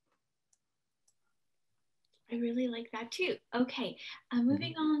 I really like that too. Okay,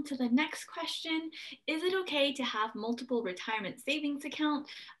 moving on to the next question. Is it okay to have multiple retirement savings account?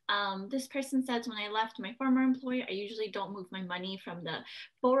 This person says, when I left my former employer, I usually don't move my money from the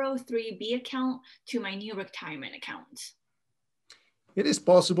 403B account to my new retirement account. It is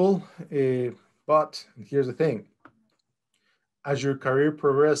possible, but here's the thing. As your career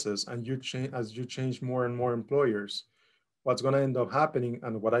progresses and as you change more and more employers, what's going to end up happening,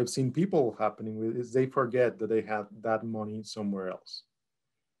 and what I've seen people happening with, is they forget that they have that money somewhere else.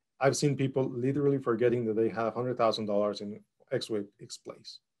 I've seen people literally forgetting that they have $100,000 in X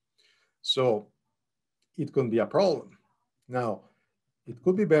place. So it could be a problem. Now, it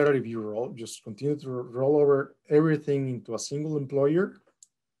could be better if you just continue to roll over everything into a single employer,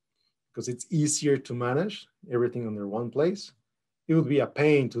 because it's easier to manage everything under one place. It would be a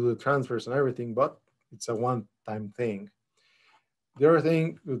pain to do the transfers and everything, but it's a one-time thing. The other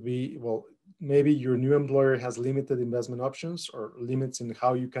thing would be, well, maybe your new employer has limited investment options or limits in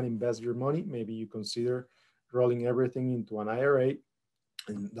how you can invest your money. Maybe you consider rolling everything into an IRA,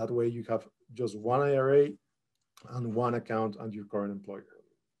 and that way you have just one IRA and one account under your current employer.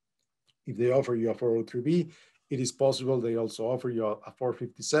 If they offer you a 403B, it is possible they also offer you a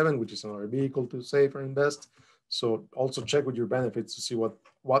 457, which is another vehicle to save or invest. So also check with your benefits to see what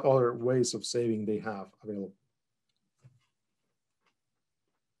other ways of saving they have available.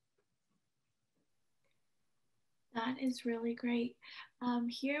 That is really great.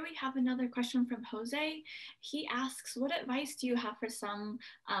 Here we have another question from Jose. He asks, what advice do you have for some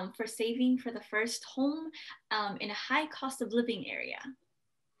for saving for the first home in a high cost of living area?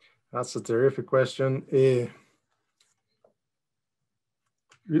 That's a terrific question.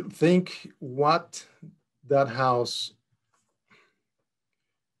 Think what that house,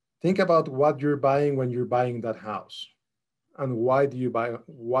 think about what you're buying when you're buying that house, and why do you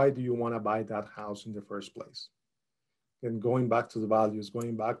want to buy that house in the first place? And going back to the values,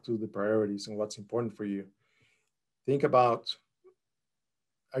 going back to the priorities and what's important for you. Think about,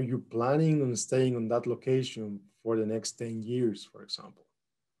 are you planning on staying on that location for the next 10 years, for example,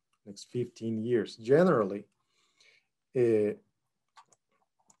 next 15 years? Generally,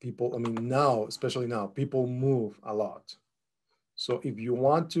 people, I mean, now, especially now, people move a lot. So if you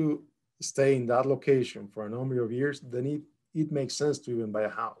want to stay in that location for a number of years, then it makes sense to even buy a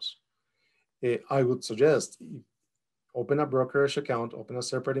house. I would suggest, open a brokerage account, open a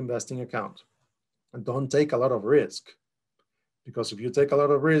separate investing account, and don't take a lot of risk. Because if you take a lot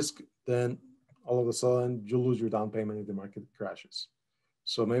of risk, then all of a sudden you lose your down payment if the market crashes.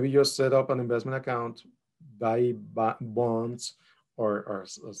 So maybe just set up an investment account, buy bonds, or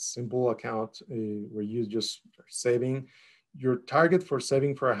a simple account where you just are saving. Your target for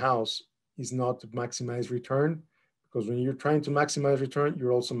saving for a house is not to maximize return, because when you're trying to maximize return,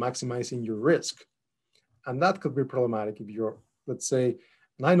 you're also maximizing your risk. And that could be problematic if you're, let's say,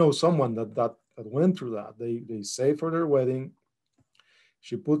 and I know someone that went through that. They saved for their wedding.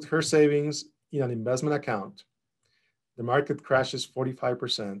 She put her savings in an investment account. The market crashes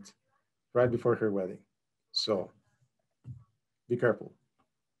 45% right before her wedding. So be careful.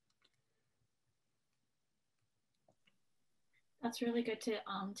 That's really good to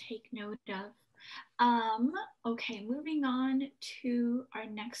take note of. Okay, moving on to our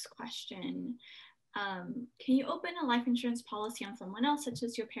next question. Can you open a life insurance policy on someone else, such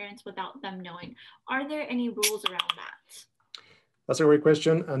as your parents, without them knowing? Are there any rules around that? That's a great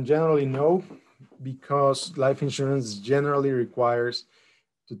question, and generally no, because life insurance generally requires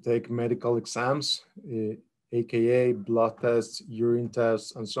to take medical exams, aka blood tests, urine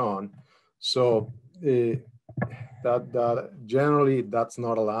tests, and so on. So that generally that's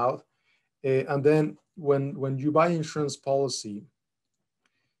not allowed. And then when you buy insurance policy,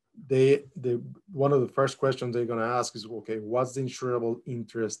 one of the first questions they're going to ask is, okay, what's the insurable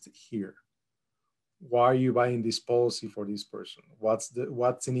interest here? Why are you buying this policy for this person? What's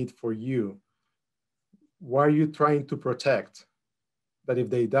in it for you? Why are you trying to protect that if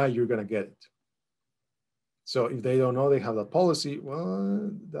they die, you're going to get it? So if they don't know they have that policy,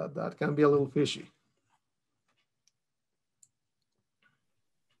 well, that can be a little fishy.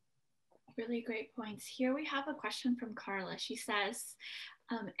 Really great points. Here we have a question from Carla. She says,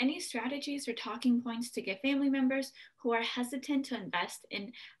 any strategies or talking points to give family members who are hesitant to invest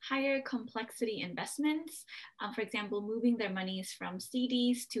in higher complexity investments? For example, moving their monies from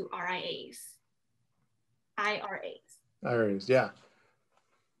CDs to RIAs. IRAs, yeah.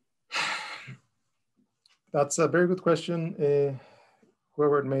 That's a very good question.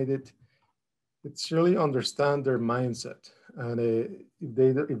 Whoever made it, it's really understand their mindset. And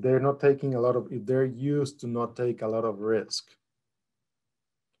if they're not taking if they're used to not take a lot of risk,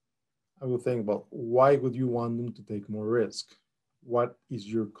 I would think, well, why would you want them to take more risk? What is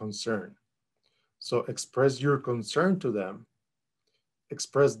your concern? So express your concern to them,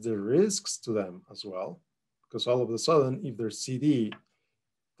 express the risks to them as well, because all of a sudden, if their CD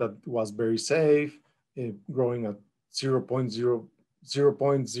that was very safe, growing at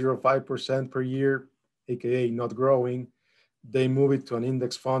 0.05% per year, aka not growing, they move it to an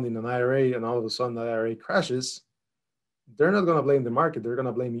index fund in an IRA, and all of a sudden that IRA crashes, they're not going to blame the market, they're going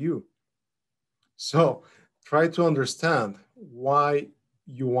to blame you. So try to understand why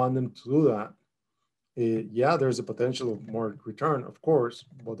you want them to do that. Yeah, there's a potential of more return, of course,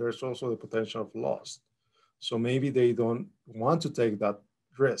 but there's also the potential of loss. So maybe they don't want to take that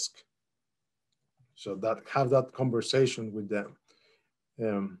risk. So have that conversation with them.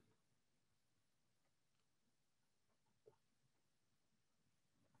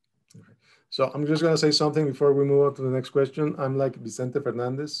 So I'm just going to say something before we move on to the next question. I'm like Vicente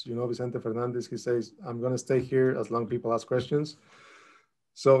Fernandez. You know Vicente Fernandez, he says, I'm going to stay here as long people ask questions.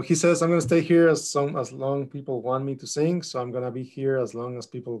 So he says, I'm going to stay here as long people want me to sing. So I'm going to be here as long as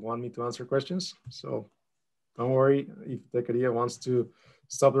people want me to answer questions. So don't worry, if Techqueria wants to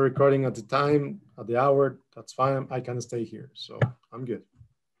stop the recording at the time, at the hour, that's fine. I can stay here. So I'm good.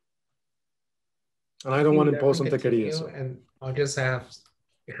 And I don't want to impose on Techqueria. So. And I'll just have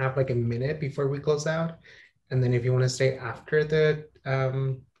like a minute before we close out. And then if you want to stay after the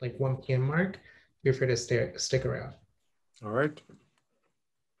like 1 p.m. mark, feel free to stick around. All right.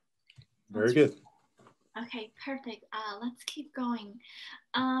 Very good. Okay, perfect. Let's keep going.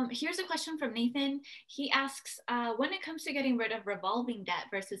 Here's a question from Nathan. He asks, when it comes to getting rid of revolving debt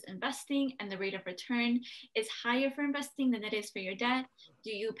versus investing, and the rate of return is higher for investing than it is for your debt,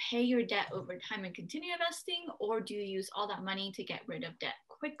 do you pay your debt over time and continue investing, or do you use all that money to get rid of debt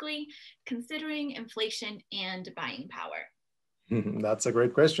quickly, considering inflation and buying power? That's a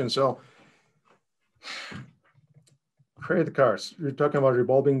great question. So credit cards, you're talking about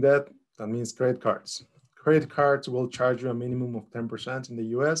revolving debt, that means credit cards. Credit cards will charge you a minimum of 10% in the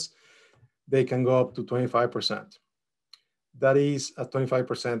US. They can go up to 25%. That is a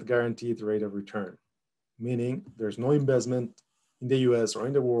 25% guaranteed rate of return, meaning there's no investment in the US or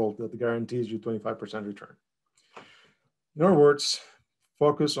in the world that guarantees you 25% return. In other words,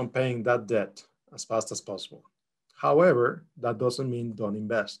 focus on paying that debt as fast as possible. However, that doesn't mean don't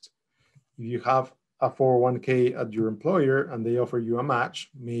invest. If you have a 401k at your employer and they offer you a match,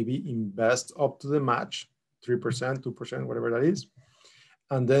 maybe invest up to the match, 3%, 2%, whatever that is,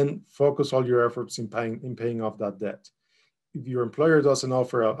 and then focus all your efforts in paying off that debt. If your employer doesn't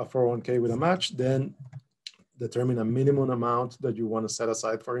offer a 401k with a match, then determine a minimum amount that you want to set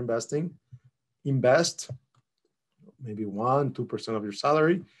aside for investing. Invest, maybe 1%, 2% of your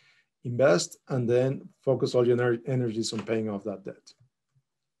salary, invest, and then focus all your energies on paying off that debt.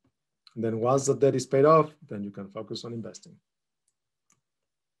 And then once the debt is paid off, then you can focus on investing.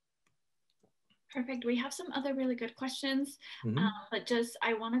 Perfect. We have some other really good questions, but just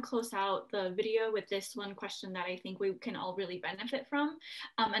I want to close out the video with this one question that I think we can all really benefit from,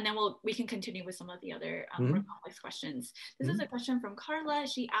 and then we can continue with some of the other more complex questions. This is a question from Carla.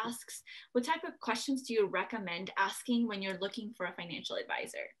 She asks, what type of questions do you recommend asking when you're looking for a financial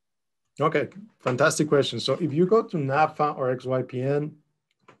advisor? Okay, fantastic question. So if you go to NAPFA or XYPN,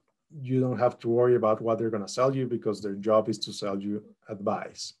 you don't have to worry about what they're going to sell you because their job is to sell you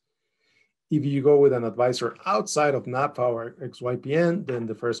advice. If you go with an advisor outside of NAPFA or XYPN, then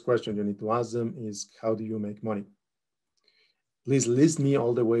the first question you need to ask them is, how do you make money? Please list me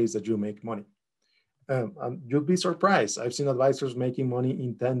all the ways that you make money. You'll be surprised. I've seen advisors making money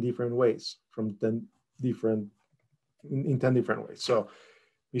in 10 different ways, in 10 different ways. So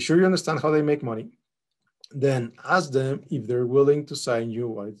be sure you understand how they make money. Then ask them if they're willing to sign you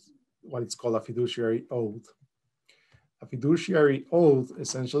what it's called a fiduciary oath. A fiduciary oath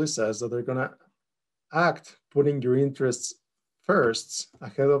essentially says that they're going to act putting your interests first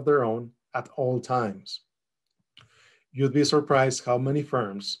ahead of their own at all times. You'd be surprised how many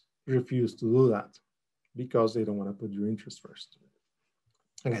firms refuse to do that because they don't want to put your interest first.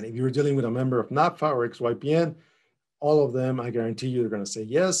 Again, if you're dealing with a member of NAPFA or XYPN, all of them, I guarantee you, they're going to say,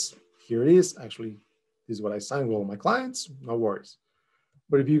 yes, here it is. Actually, this is what I signed with all my clients, no worries.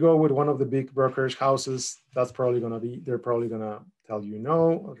 But if you go with one of the big brokerage houses, they're probably going to tell you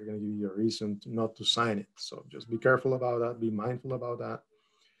no, or they're going to give you a reason not to sign it. So just be careful about that, be mindful about that.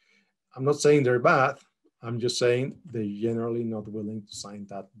 I'm not saying they're bad. I'm just saying they're generally not willing to sign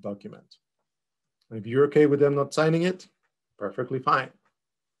that document. And if you're okay with them not signing it, perfectly fine.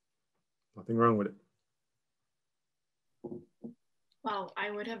 Nothing wrong with it. Wow, I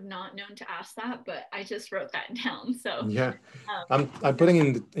would have not known to ask that, but I just wrote that down. So yeah, I'm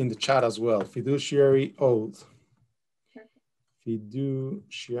putting in the chat as well. Fiduciary oath. Perfect.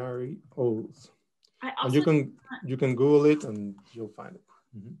 Fiduciary oath. And you can Google it and you'll find it.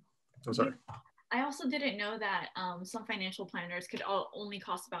 I'm sorry. I also didn't know that some financial planners could only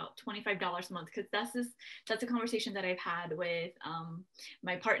cost about $25 a month, because that's a conversation that I've had with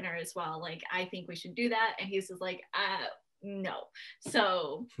my partner as well. Like, I think we should do that, and he's just like, no.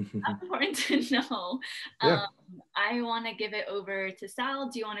 So that's important to know. Yeah. I want to give it over to Sal.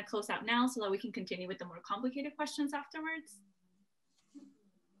 Do you want to close out now so that we can continue with the more complicated questions afterwards?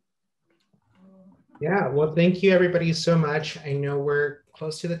 Yeah, well, thank you everybody so much. I know we're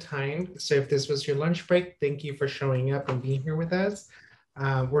close to the time. So if this was your lunch break, thank you for showing up and being here with us.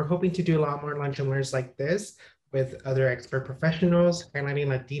 We're hoping to do a lot more lunch and learns like this with other expert professionals, highlighting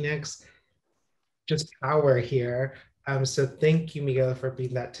Latinx, just power here. So thank you, Miguel, for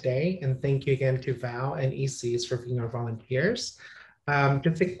being that today. And thank you again to Val and ECs for being our volunteers.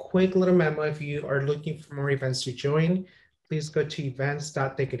 Just a quick little memo, if you are looking for more events to join, please go to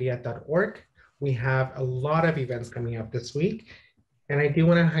events.techqueria.org. We have a lot of events coming up this week. And I do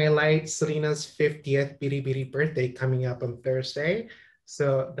want to highlight Selena's 50th Bitty Bitty birthday coming up on Thursday.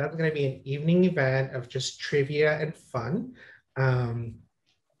 So that's going to be an evening event of just trivia and fun, and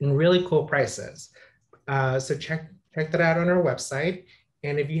really cool prices. So check that out on our website.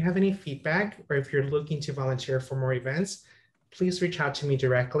 And if you have any feedback, or if you're looking to volunteer for more events, please reach out to me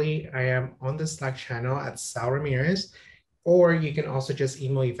directly. I am on the Slack channel at Sal Ramirez, or you can also just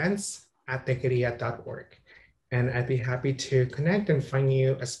email events@techqueria.org. And I'd be happy to connect and find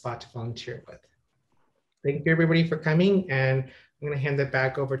you a spot to volunteer with. Thank you everybody for coming, and I'm gonna hand it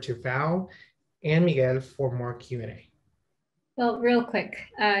back over to Val and Miguel for more Q&A. Well, real quick,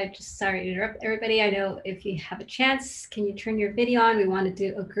 just sorry to interrupt everybody. I know if you have a chance, can you turn your video on? We want to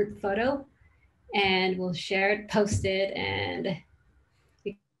do a group photo, and we'll share it, post it, and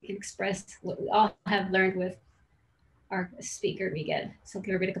we can express what we all have learned with our speaker, Miguel. So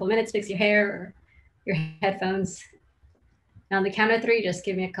give everybody a couple minutes, fix your hair or your headphones. And on the count of 3, just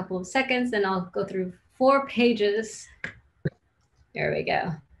give me a couple of seconds, and I'll go through 4 pages. There we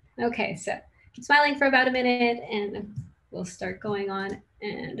go. Okay, so keep smiling for about a minute, and we'll start going on,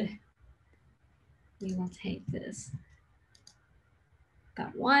 and we will take this.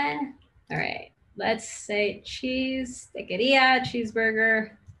 Got 1. All right, let's say cheese, Techqueria,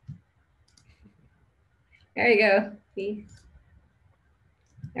 cheeseburger. There you go.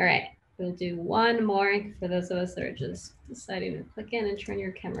 All right, we'll do 1 more for those of us that are just deciding to click in and turn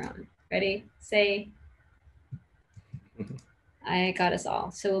your camera on. Ready? Say, I got us all.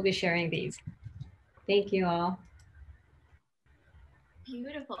 So we'll be sharing these. Thank you all.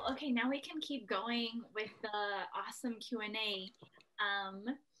 Beautiful. Okay, now we can keep going with the awesome Q&A.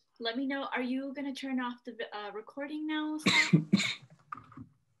 Let me know, are you going to turn off the recording now, Sal?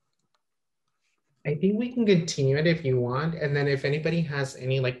 I think we can continue it if you want. And then if anybody has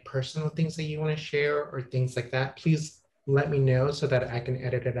any like personal things that you want to share or things like that, please let me know so that I can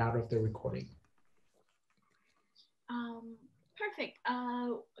edit it out of the recording. Perfect.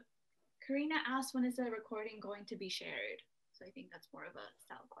 Karina asked, when is the recording going to be shared? So I think that's more of a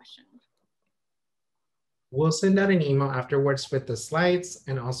style question. We'll send out an email afterwards with the slides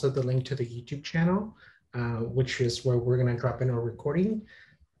and also the link to the YouTube channel, which is where we're going to drop in our recording.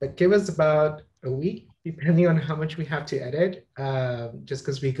 But give us about a week, depending on how much we have to edit, just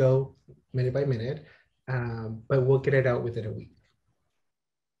because we go minute by minute. But we'll get it out within a week.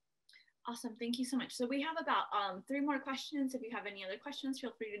 Awesome, thank you so much. So we have about 3 more questions. If you have any other questions,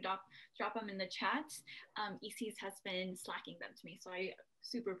 feel free to drop them in the chat. ECs has been slacking them to me, so I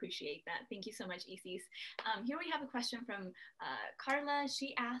super appreciate that. Thank you so much, ECs. Here we have a question from Carla.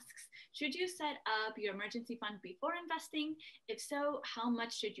 She asks, should you set up your emergency fund before investing? If so, how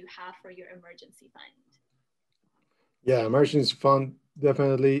much should you have for your emergency fund? Yeah, emergency fund,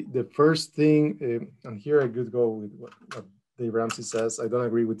 definitely. The first thing, and here I could go with what Dave Ramsey says. I don't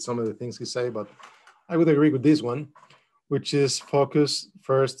agree with some of the things he say, but I would agree with this one, which is focus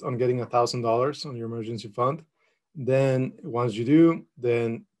first on getting $1,000 on your emergency fund. Then once you do,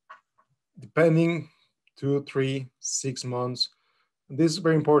 then depending 2, 3, 6 months, this is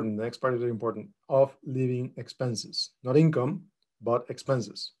very important. The next part is very important, of living expenses, not income, but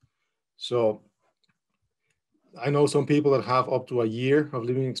expenses. So I know some people that have up to a year of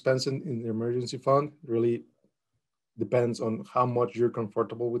living expense in the emergency fund. Really depends on how much you're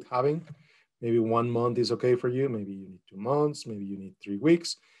comfortable with having. Maybe 1 month is okay for you. Maybe you need 2 months. Maybe you need 3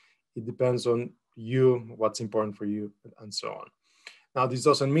 weeks. It depends on you, what's important for you, and so on. Now, this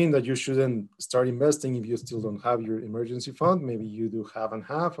doesn't mean that you shouldn't start investing if you still don't have your emergency fund. Maybe you do half and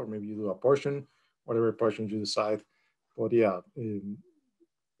half, or maybe you do a portion, whatever portion you decide. But yeah,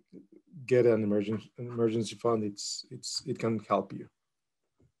 get an emergency fund. It can help you.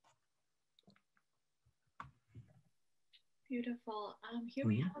 Beautiful. Here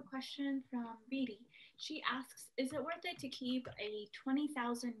we have a question from Beatty. She asks, is it worth it to keep a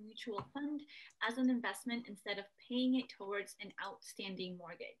 20,000 mutual fund as an investment instead of paying it towards an outstanding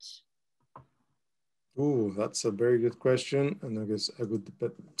mortgage? Ooh, that's a very good question. And I guess it would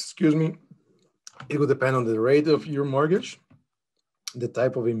depend on the rate of your mortgage, the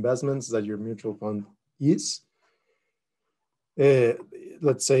type of investments that your mutual fund is.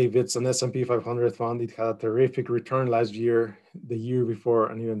 Let's say if it's an S&P 500 fund, it had a terrific return last year, the year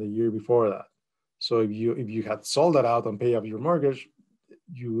before, and even the year before that. So if you had sold that out and pay up your mortgage,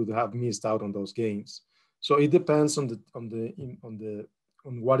 you would have missed out on those gains. So it depends on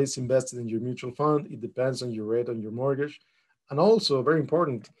what is invested in your mutual fund. It depends on your rate on your mortgage, and also very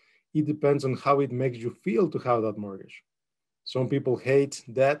important, it depends on how it makes you feel to have that mortgage. Some people hate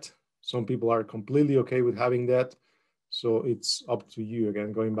debt. Some people are completely okay with having debt. So it's up to you,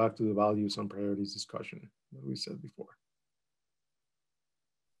 again, going back to the values and priorities discussion that we said before.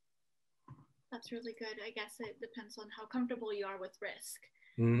 That's really good. I guess it depends on how comfortable you are with risk.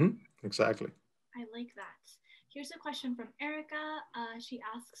 Exactly. I like that. Here's a question from Erica. She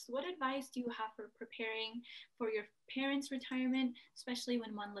asks, what advice do you have for preparing for your parents' retirement, especially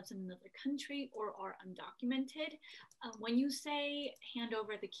when one lives in another country or are undocumented? When you say hand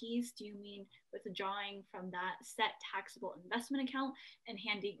over the keys, do you mean withdrawing from that set taxable investment account and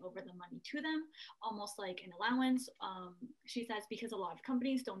handing over the money to them, almost like an allowance? She says, because a lot of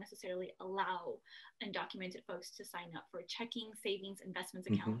companies don't necessarily allow undocumented folks to sign up for checking, savings, investments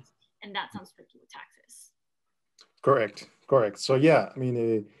accounts, and that sounds tricky with taxes. Correct. So yeah, I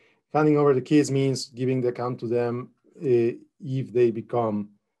mean, handing over the keys means giving the account to them if they become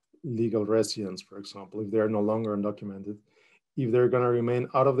legal residents, for example, if they are no longer undocumented. If they're going to remain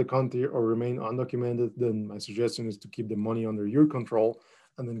out of the country or remain undocumented, then my suggestion is to keep the money under your control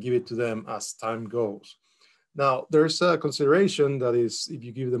and then give it to them as time goes. Now, there's a consideration that is, if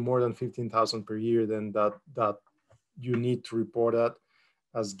you give them more than $15,000 per year, then that you need to report that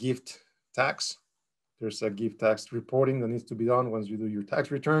as gift tax. There's a gift tax reporting that needs to be done once you do your tax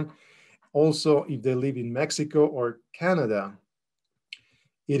return. Also, if they live in Mexico or Canada,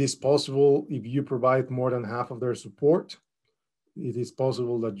 it is possible, if you provide more than half of their support, it is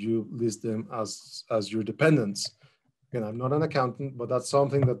possible that you list them as your dependents. Again, I'm not an accountant, but that's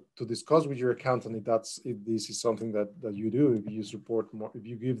something that to discuss with your accountant if this is something that you do, if you support more, if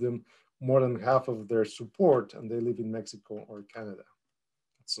you give them more than half of their support and they live in Mexico or Canada.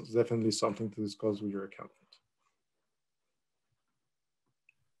 It's definitely something to discuss with your accountant.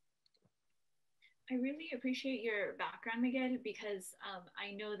 I really appreciate your background, Miguel, because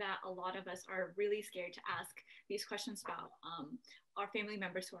I know that a lot of us are really scared to ask these questions about our family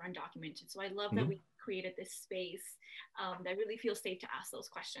members who are undocumented. So I love that we created this space that really feels safe to ask those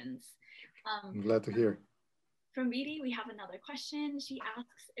questions. I'm glad to hear. From Vidi, we have another question. She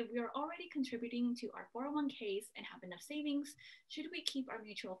asks, if we are already contributing to our 401ks and have enough savings, should we keep our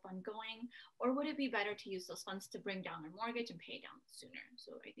mutual fund going, or would it be better to use those funds to bring down our mortgage and pay it down sooner?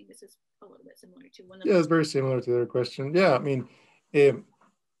 So I think this is a little bit similar to one of Yeah, it's very similar to their question. Yeah, I mean,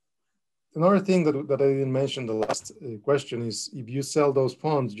 another thing that I didn't mention the last question is if you sell those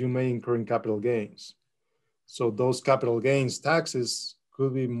funds, you may incur in capital gains. So those capital gains taxes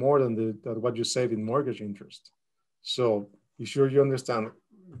could be more than what you save in mortgage interest. So be sure you understand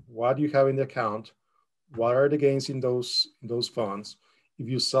what you have in the account, what are the gains in those funds. If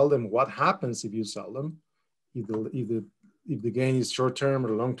you sell them, what happens if you sell them? If the gain is short term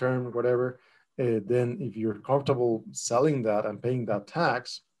or long term, or whatever, then if you're comfortable selling that and paying that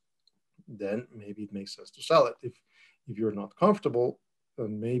tax, then maybe it makes sense to sell it. If you're not comfortable,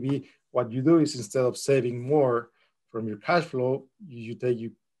 then maybe what you do is instead of saving more from your cash flow, you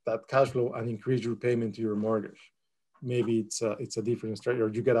take that cash flow and increase your payment to your mortgage. Maybe it's a different strategy, or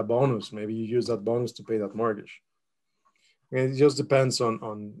you get a bonus. Maybe you use that bonus to pay that mortgage. And it just depends on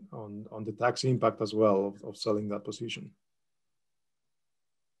the tax impact as well of selling that position.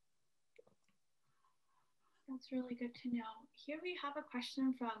 That's really good to know. Here we have a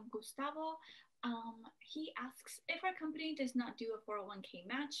question from Gustavo. He asks, if our company does not do a 401k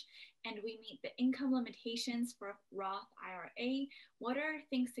match and we meet the income limitations for a Roth IRA, what are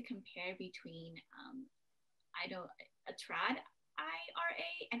things to compare between a trad IRA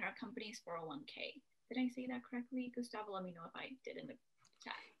and our company's 401k? Did I say that correctly, Gustavo? Let me know if I did in the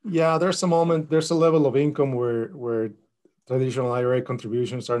chat. Yeah, there's a level of income where traditional IRA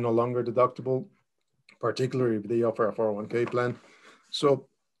contributions are no longer deductible, particularly if they offer a 401k plan. So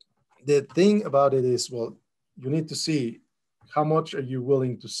the thing about it is, well, you need to see how much are you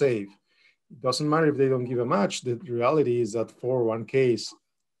willing to save. It doesn't matter if they don't give a match. The reality is that 401ks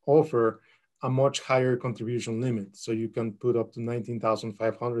offer a much higher contribution limit. So you can put up to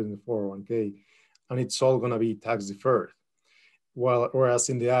 19,500 in the 401k, and it's all going to be tax deferred. Whereas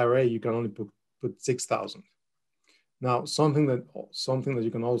in the IRA, you can only put 6,000. Now, something that you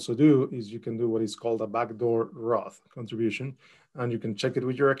can also do is you can do what is called a backdoor Roth contribution, and you can check it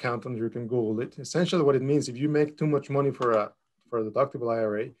with your accountant. You can Google it. Essentially, what it means, if you make too much money for a deductible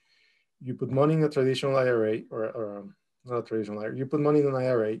IRA, you put money in a traditional IRA or not a traditional IRA. You put money in an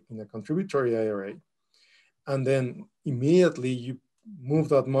IRA, in a contributory IRA, and then immediately you move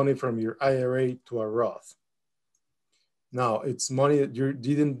that money from your IRA to a Roth. Now, it's money that you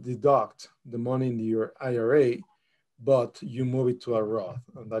didn't deduct the money in your IRA, but you move it to a Roth,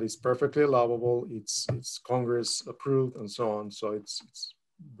 and that is perfectly allowable. It's Congress approved and so on. So it's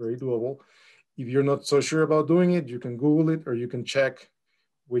very doable. If you're not so sure about doing it, you can Google it, or you can check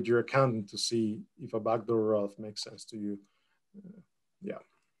with your accountant to see if a backdoor Roth makes sense to you. Yeah.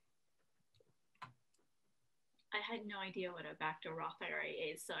 I had no idea what a backdoor Roth IRA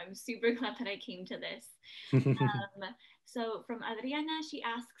is, so I'm super glad that I came to this. So from Adriana, she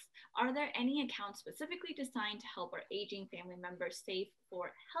asks, are there any accounts specifically designed to help our aging family members save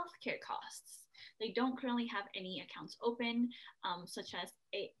for healthcare costs? They don't currently have any accounts open, such as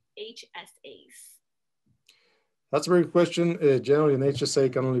HSAs. That's a very good question. Generally, an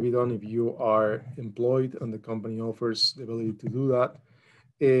HSA can only be done if you are employed and the company offers the ability to do that.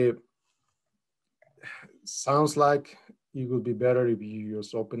 Sounds like it would be better if you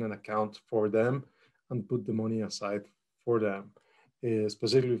just open an account for them and put the money aside for them.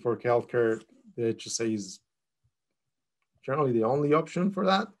 Specifically for healthcare, the HSA is generally the only option for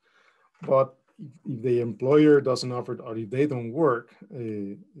that. But if the employer doesn't offer it, or if they don't work,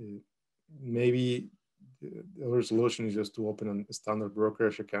 maybe the other solution is just to open a standard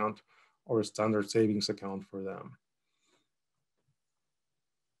brokerage account or a standard savings account for them.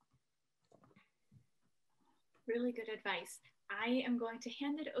 Really good advice. I am going to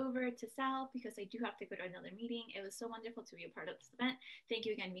hand it over to Sal because I do have to go to another meeting. It was so wonderful to be a part of this event. Thank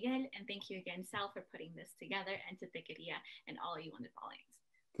you again, Miguel, and thank you again, Sal, for putting this together, and to Techqueria and all you wonderful audience.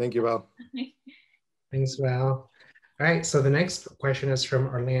 Thank you, Val. Thanks, Val. All right, so the next question is from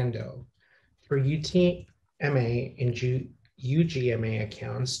Orlando. For UTMA and UGMA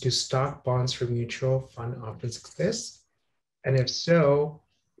accounts, do stock bonds for mutual fund options exist? And if so,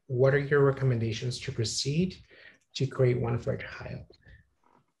 what are your recommendations to proceed to create one for a child?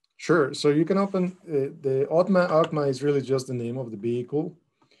 Sure. So you can open the OTMA. OTMA is really just the name of the vehicle.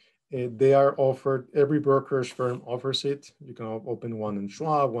 They are offered, every brokerage firm offers it. You can open one in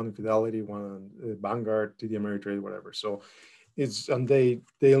Schwab, one in Fidelity, one in Vanguard, TD Ameritrade, whatever. So it's, and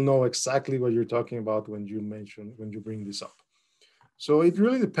they'll know exactly what you're talking about when you bring this up. So it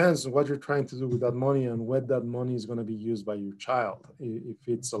really depends on what you're trying to do with that money and what that money is going to be used by your child. If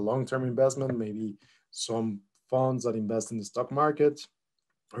it's a long-term investment, maybe some funds that invest in the stock market,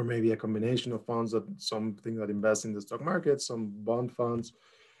 or maybe a combination of funds, something that invest in the stock market, some bond funds.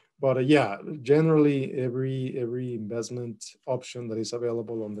 But yeah, generally every investment option that is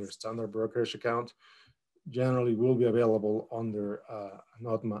available on their standard brokerage account generally will be available under an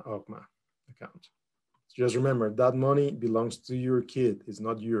OCMA account. Just remember that money belongs to your kid, it's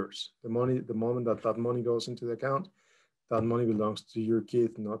not yours. The moment that money goes into the account, that money belongs to your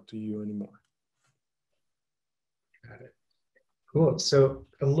kid, not to you anymore. Got it. Cool. So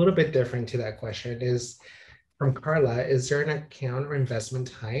a little bit different to that question is from Carla, is there an account or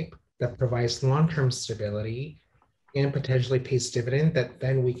investment type that provides long-term stability and potentially pays dividend that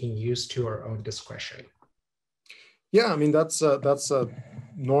then we can use to our own discretion? Yeah, I mean, that's a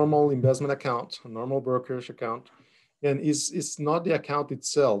normal investment account, a normal brokerage account. And it's not the account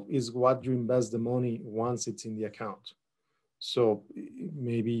itself, is what you invest the money once it's in the account. So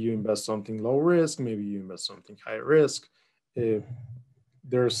maybe you invest something low risk, maybe you invest something high risk.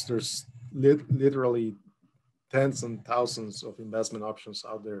 There's literally tens and thousands of investment options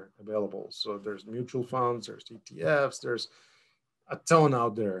out there available. So there's mutual funds, there's ETFs, there's a ton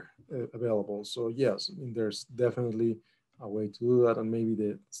out there available. So yes, I mean, there's definitely a way to do that. And maybe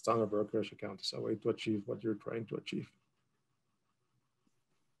the standard brokerage account is a way to achieve what you're trying to achieve.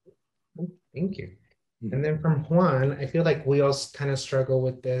 Thank you. And then from Juan, I feel like we all kind of struggle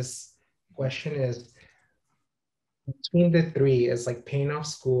with this question is between the three is like paying off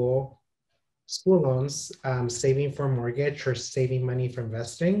school loans, saving for mortgage, or saving money for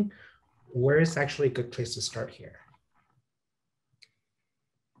investing. Where is actually a good place to start here?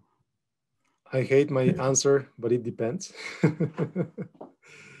 I hate my answer, but it depends.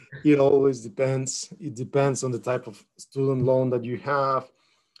 It always depends. It depends on the type of student loan that you have.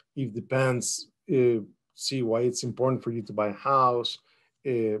 It depends, see why it's important for you to buy a house,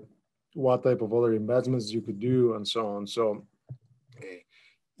 what type of other investments you could do, and so on. So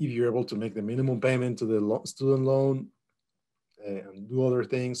if you're able to make the minimum payment to the student loan and do other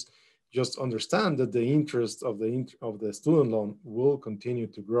things, just understand that the interest of the student loan will continue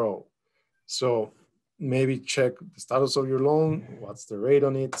to grow. So maybe check the status of your loan, what's the rate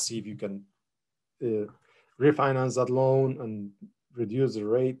on it, see if you can refinance that loan and reduce the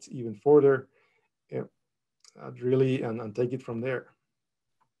rate even further, really, and take it from there.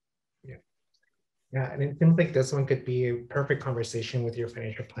 Yeah, and it seems like this one could be a perfect conversation with your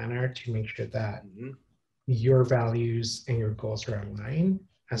financial planner to make sure that your values and your goals are aligned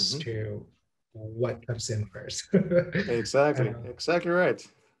as to what comes in first. Exactly, exactly right.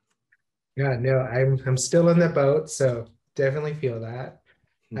 Yeah, no, I'm still in the boat, so definitely feel that.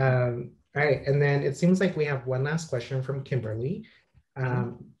 All right, and then it seems like we have one last question from Kimberly.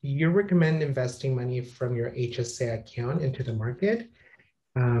 You recommend investing money from your HSA account into the market.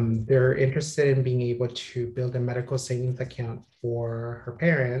 They're interested in being able to build a medical savings account for her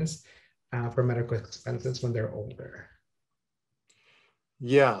parents for medical expenses when they're older.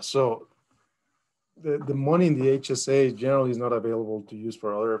 Yeah, so the money in the HSA generally is not available to use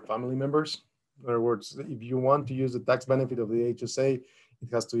for other family members. In other words, if you want to use the tax benefit of the HSA, it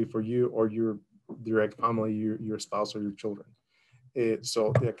has to be for you or your direct family, your spouse or your children.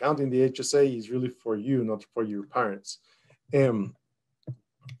 So the account in the HSA is really for you, not for your parents.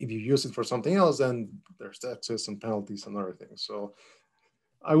 If you use it for something else, then there's taxes and penalties and other things. So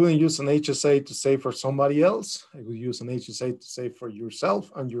I wouldn't use an HSA to save for somebody else. I would use an HSA to save for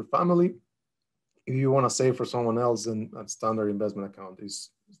yourself and your family. If you want to save for someone else, then a standard investment account is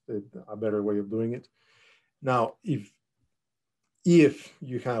a better way of doing it. Now, if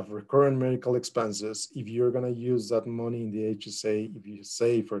you have recurrent medical expenses, if you're going to use that money in the HSA, if you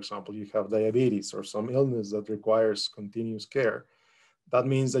say, for example, you have diabetes or some illness that requires continuous care, that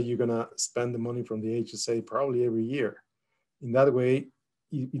means that you're going to spend the money from the HSA probably every year. In that way,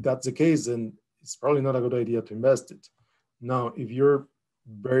 if that's the case, then it's probably not a good idea to invest it. Now, if you're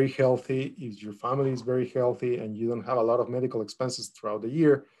very healthy, if your family is very healthy and you don't have a lot of medical expenses throughout the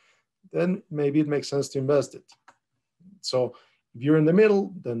year, then maybe it makes sense to invest it. So if you're in the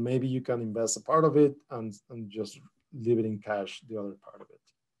middle, then maybe you can invest a part of it and just leave it in cash, the other part of it.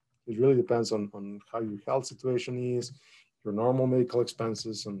 It really depends on how your health situation is, your normal medical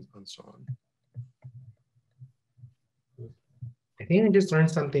expenses, and so on. I think I just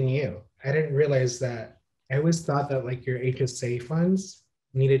learned something new. I didn't realize that. I always thought that like your HSA funds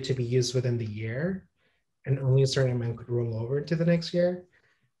needed to be used within the year, and only a certain amount could roll over to the next year.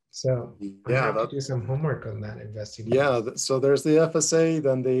 So I have to do some homework on that investing. Yeah, so there's the FSA,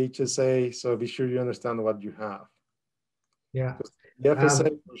 then the HSA. So be sure you understand what you have. Yeah. The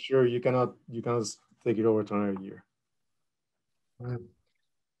FSA, for sure, you cannot take it over to another year.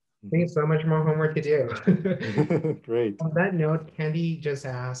 Thanks, so much more homework to do. Great. On that note, Candy just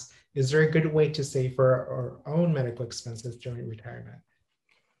asked, is there a good way to save for our own medical expenses during retirement?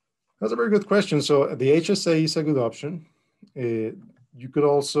 That's a very good question. So the HSA is a good option. You could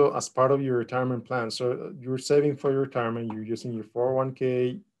also, as part of your retirement plan, so you're saving for your retirement, you're using your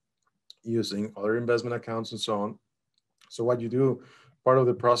 401k, using other investment accounts and so on. So what you do, part of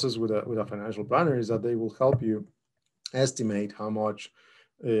the process with a financial planner is that they will help you estimate how much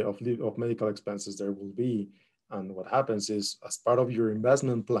of medical expenses there will be. And what happens is, as part of your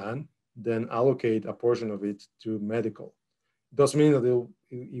investment plan, then allocate a portion of it to medical. It doesn't mean that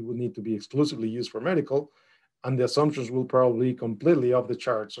it would need to be exclusively used for medical, and the assumptions will probably be completely off the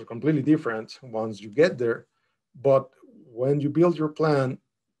charts or completely different once you get there. But when you build your plan,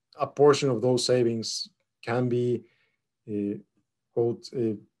 a portion of those savings can be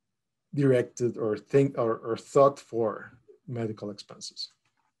directed or thought for medical expenses.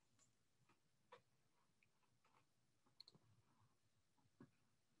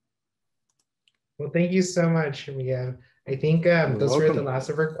 Well, thank you so much, Miguel. I think those were the last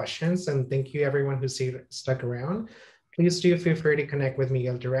of our questions, and thank you everyone who stuck around. Please do feel free to connect with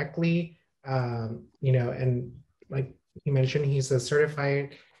Miguel directly. And like he mentioned, he's a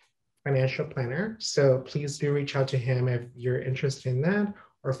certified financial planner. So please do reach out to him if you're interested in that,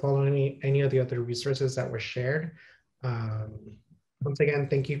 or follow any of the other resources that were shared. Once again,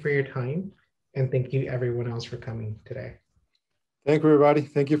 thank you for your time, and thank you everyone else for coming today. Thank you, everybody.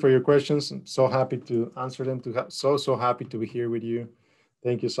 Thank you for your questions. I'm so happy to answer them. So happy to be here with you.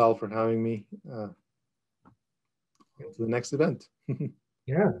 Thank you, Sal, for having me. To the next event.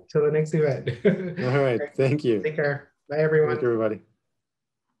 Yeah, till the next event. All right. Thank you. Take care. Bye, everyone. Thank you, everybody.